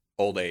you.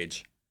 Old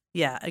age.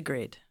 Yeah,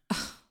 agreed.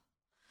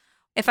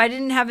 If I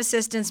didn't have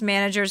assistants,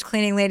 managers,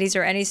 cleaning ladies,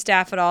 or any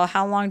staff at all,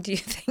 how long do you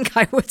think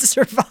I would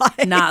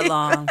survive? Not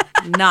long.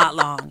 Not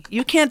long.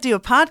 You can't do a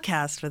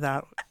podcast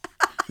without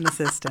an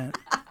assistant.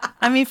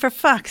 I mean, for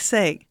fuck's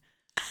sake.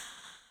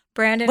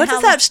 Brandon, What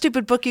is that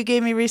stupid book you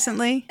gave me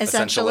recently?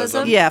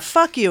 Essentialism? Yeah,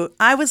 fuck you.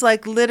 I was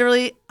like,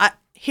 literally,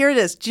 here it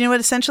is. Do you know what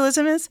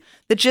essentialism is?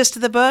 The gist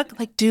of the book?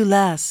 Like, do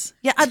less.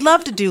 Yeah, I'd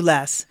love to do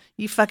less.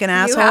 You fucking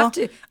asshole. have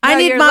to. I No,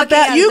 need you're my looking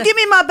bell. at You the- give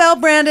me my bell,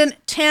 Brandon.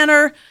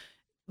 Tanner.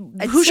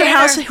 Who's your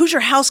house? Tanner. Who's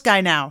your house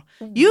guy now?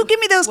 You give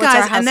me those What's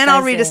our guys, house and then I'll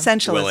guy's read name?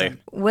 essentialism. Willie.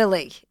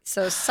 Willie.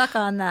 So suck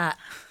on that.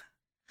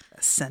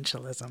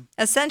 Essentialism.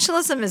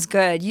 Essentialism is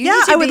good. You Yeah,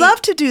 need to I would be-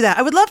 love to do that.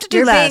 I would love to do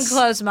You're less. being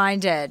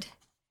closed-minded.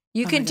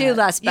 You can do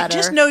less better. You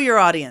just know your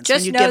audience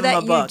Just when you know give them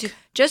that a book.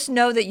 just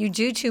know that you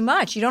do too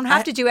much. You don't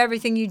have to do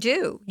everything you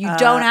do. You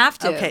don't have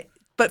to. Okay,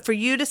 but for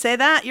you to say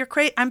that, you're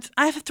crazy.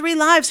 I have 3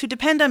 lives who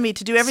depend on me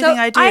to do everything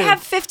So I do. I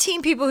have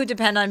 15 people who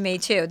depend on me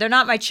too. They're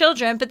not my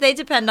children, but they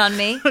depend on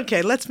me.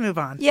 Okay, let's move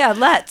on. Yeah,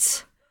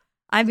 let's.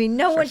 I mean,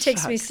 no one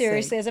takes me fuck's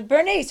seriously as a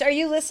Bernice. Are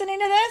you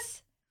listening to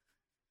this?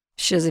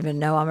 She doesn't even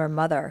know I'm her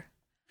mother.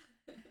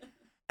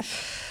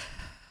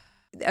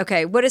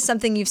 Okay, what is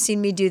something you've seen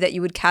me do that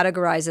you would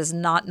categorize as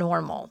not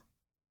normal?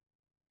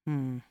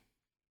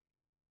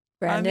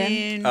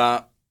 Brandon?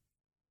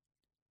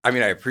 I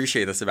mean, I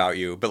appreciate this about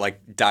you, but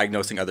like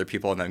diagnosing other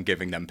people and then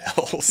giving them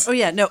pills. Oh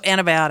yeah, no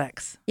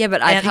antibiotics. Yeah,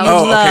 but I've And helped. you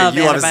Oh, love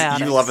okay. You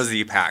antibiotics. love a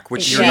Z-Pack,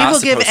 which She you're not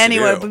will give supposed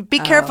anyone. to do. But be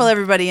careful,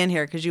 everybody in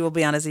here, because you will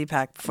be on a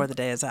Z-Pack before the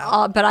day is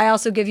out. But I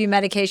also give you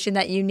medication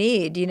that you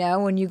need. You know,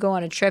 when you go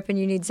on a trip and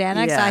you need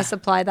Xanax, Yeah. I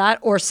supply that,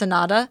 or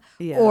Sonata,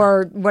 Yeah.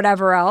 or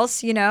whatever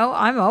else. You know,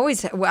 I'm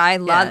always. I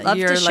love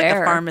you're to like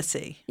share. a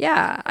pharmacy.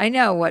 Yeah, I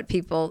know what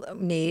people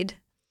need.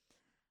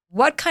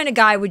 What kind of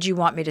guy would you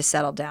want me to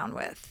settle down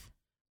with?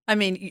 I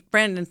mean,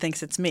 Brandon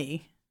thinks it's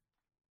me.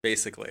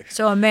 Basically.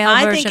 So a male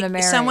I version think of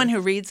Mary. someone who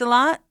reads a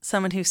lot,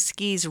 someone who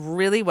skis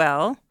really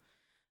well,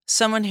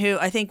 someone who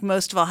I think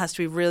most of all has to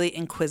be really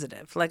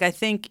inquisitive. Like I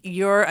think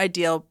your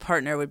ideal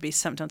partner would be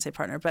don't say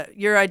partner, but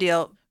your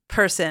ideal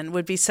person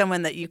would be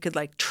someone that you could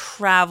like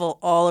travel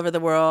all over the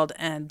world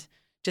and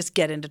just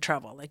get into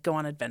trouble, like go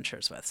on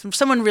adventures with.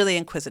 Someone really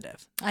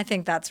inquisitive. I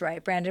think that's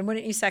right, Brandon.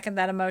 Wouldn't you second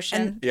that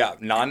emotion? Yeah,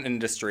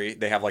 non-industry.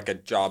 They have like a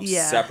job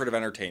separate of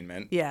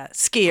entertainment. Yeah,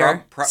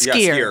 skier. Yeah,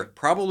 skier.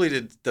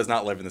 Probably does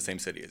not live in the same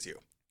city as you.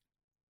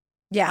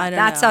 Yeah, I don't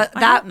that's know. a I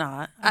that. hope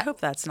not. I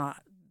hope that's not.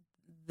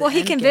 the Well,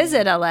 he end can game.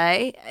 visit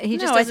LA. He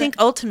just I doesn't- think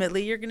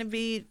ultimately you're going to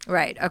be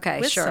right. Okay,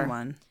 with sure.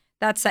 someone.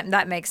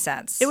 That makes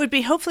sense. It would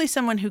be hopefully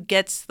someone who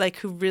gets like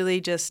who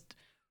really just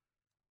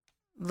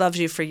loves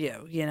you for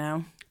you, you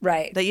know,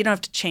 right. that you don't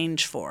have to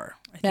change for.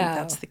 I think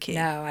that's the key.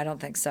 No, I don't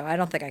think so. I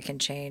don't think I can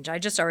change. I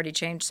just already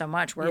changed so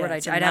much. Where Yeah, would I?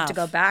 it's I'd have to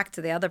enough. go back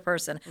to the other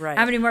person. Right.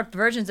 How many more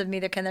versions of me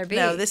there can there be?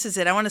 No, this is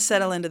it. I want to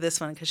settle into this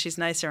one because she's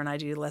nicer and I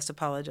do less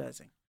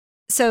apologizing.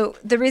 So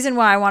the reason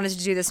why I wanted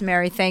to do this,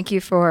 Mary, thank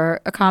you for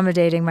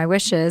accommodating my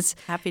wishes.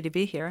 Happy to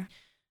be here.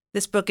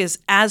 this book is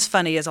as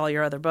funny as all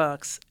your other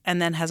books,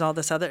 and then has all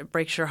this other, it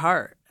breaks your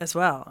heart as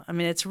well. I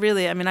mean, it's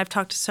really, I mean, I've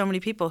talked to so many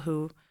people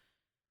who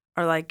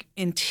are like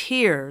in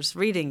tears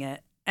reading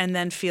it and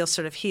then feel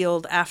sort of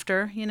healed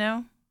after, you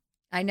know?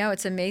 I know.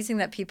 It's amazing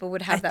that people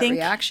would have that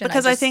reaction.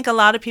 Because I think a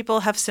lot of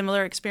people have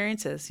similar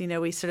experiences. You know,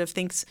 we sort of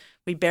think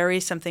we bury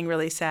something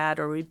really sad,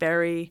 or we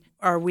bury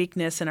our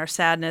weakness and our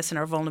sadness and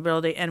our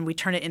vulnerability, and we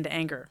turn it into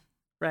anger,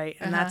 right?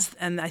 And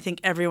and I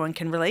think everyone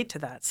can relate to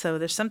that. So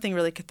there's something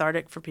really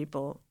cathartic for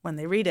people when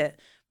they read it,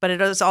 but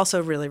it is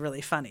also really, really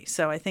funny.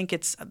 So I think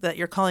it's that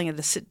you're calling it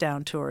a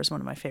sit-down tour is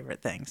one of my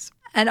favorite things.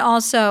 And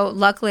also,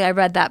 luckily, I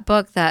read that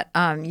book that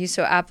you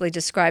so aptly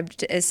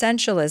described,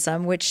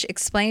 Essentialism, which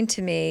explained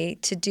to me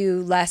to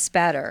do less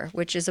better,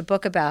 which is a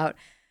book about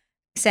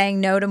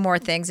saying no to more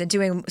things and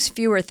doing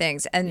fewer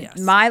things. And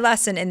my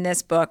lesson in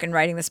this book and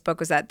writing this book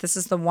was that this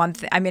is the one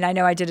thing. I mean, I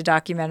know I did a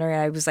documentary.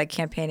 I was like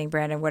campaigning,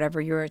 Brandon, whatever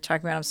you were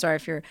talking about. I'm sorry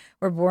if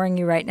we're boring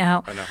you right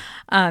now.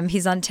 I know.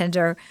 He's on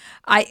Tinder.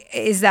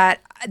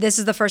 This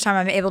is the first time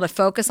I'm able to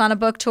focus on a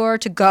book tour,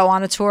 to go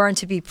on a tour and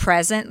to be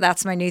present.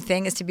 That's my new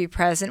thing, is to be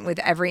present with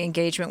every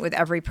engagement with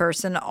every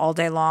person all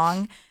day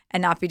long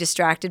and not be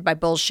distracted by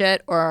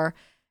bullshit or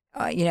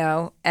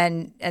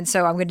and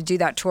so I'm going to do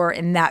that tour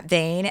in that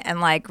vein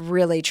and like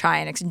really try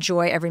and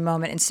enjoy every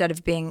moment instead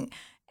of being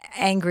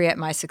angry at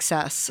my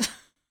success.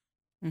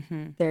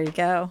 There you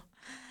go.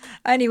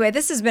 Anyway,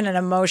 this has been an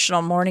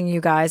emotional morning,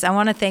 you guys. I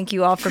want to thank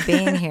you all for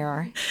being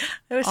here.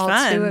 It was all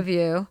fun. 2 of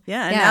you.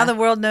 Yeah, and now the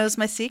world knows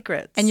my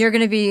secrets. And you're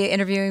going to be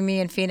interviewing me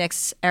in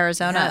Phoenix,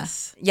 Arizona.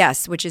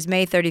 Yes, which is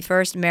May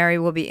 31st. Mary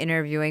will be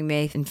interviewing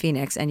me in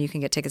Phoenix, and you can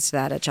get tickets to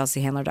that at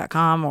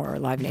chelseahandler.com or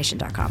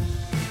livenation.com.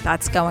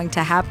 That's going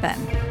to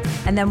happen.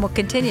 And then we'll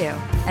continue.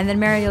 And then,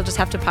 Mary, you'll just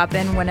have to pop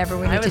in whenever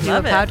we need to do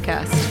a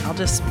podcast. I'll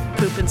just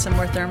poop in some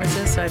more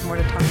thermoses so I have more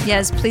to talk about.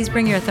 Yes, please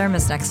bring your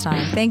thermos next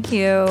time. Thank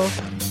you.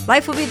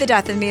 Life Will Be the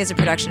Death of Me is a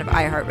production of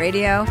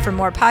iHeartRadio. For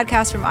more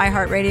podcasts from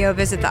iHeartRadio,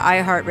 visit the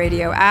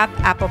iHeartRadio app,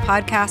 Apple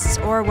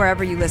Podcasts, or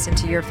wherever you listen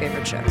to your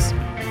favorite shows.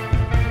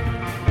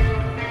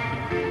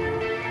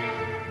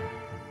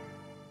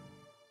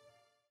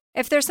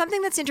 If there's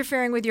something that's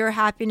interfering with your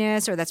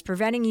happiness or that's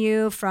preventing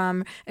you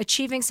from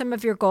achieving some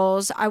of your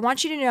goals, I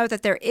want you to know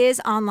that there is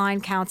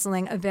online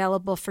counseling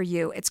available for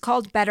you. It's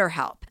called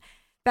BetterHelp.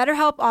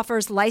 BetterHelp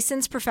offers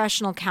licensed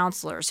professional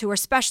counselors who are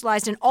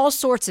specialized in all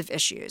sorts of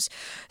issues.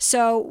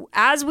 So,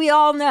 as we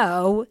all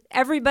know,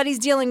 everybody's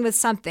dealing with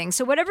something.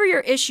 So whatever your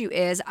issue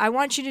is, I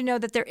want you to know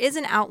that there is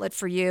an outlet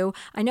for you.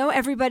 I know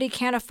everybody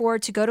can't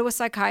afford to go to a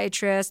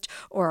psychiatrist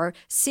or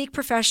seek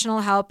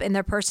professional help in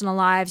their personal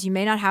lives. You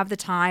may not have the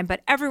time, but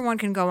everyone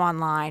can go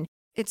online.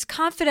 It's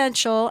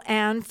confidential,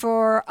 and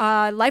for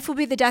Life Will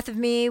Be the Death of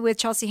Me with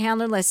Chelsea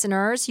Handler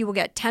listeners, you will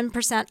get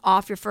 10%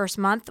 off your first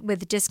month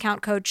with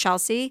discount code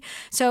Chelsea.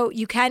 So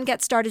you can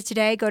get started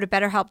today. Go to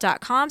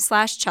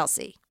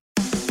betterhelp.com/Chelsea.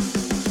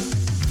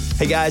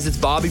 Hey guys, it's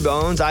Bobby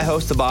Bones. I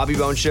host the Bobby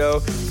Bones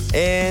Show,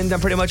 and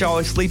I'm pretty much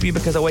always sleepy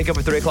because I wake up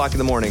at 3 o'clock in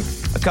the morning.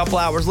 A couple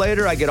hours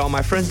later, I get all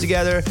my friends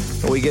together,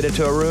 and we get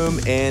into a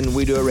room, and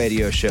we do a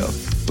radio show.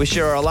 We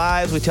share our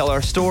lives, we tell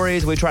our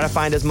stories, we try to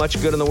find as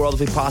much good in the world as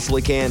we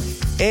possibly can,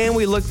 and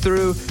we look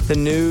through the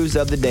news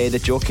of the day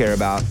that you'll care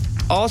about.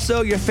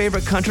 Also, your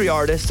favorite country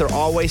artists are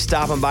always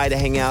stopping by to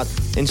hang out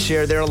and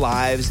share their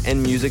lives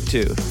and music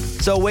too.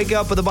 So wake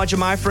up with a bunch of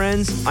my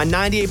friends on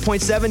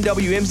 98.7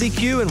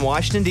 WMZQ in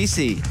Washington,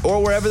 D.C.,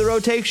 or wherever the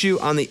road takes you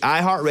on the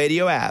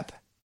iHeartRadio app.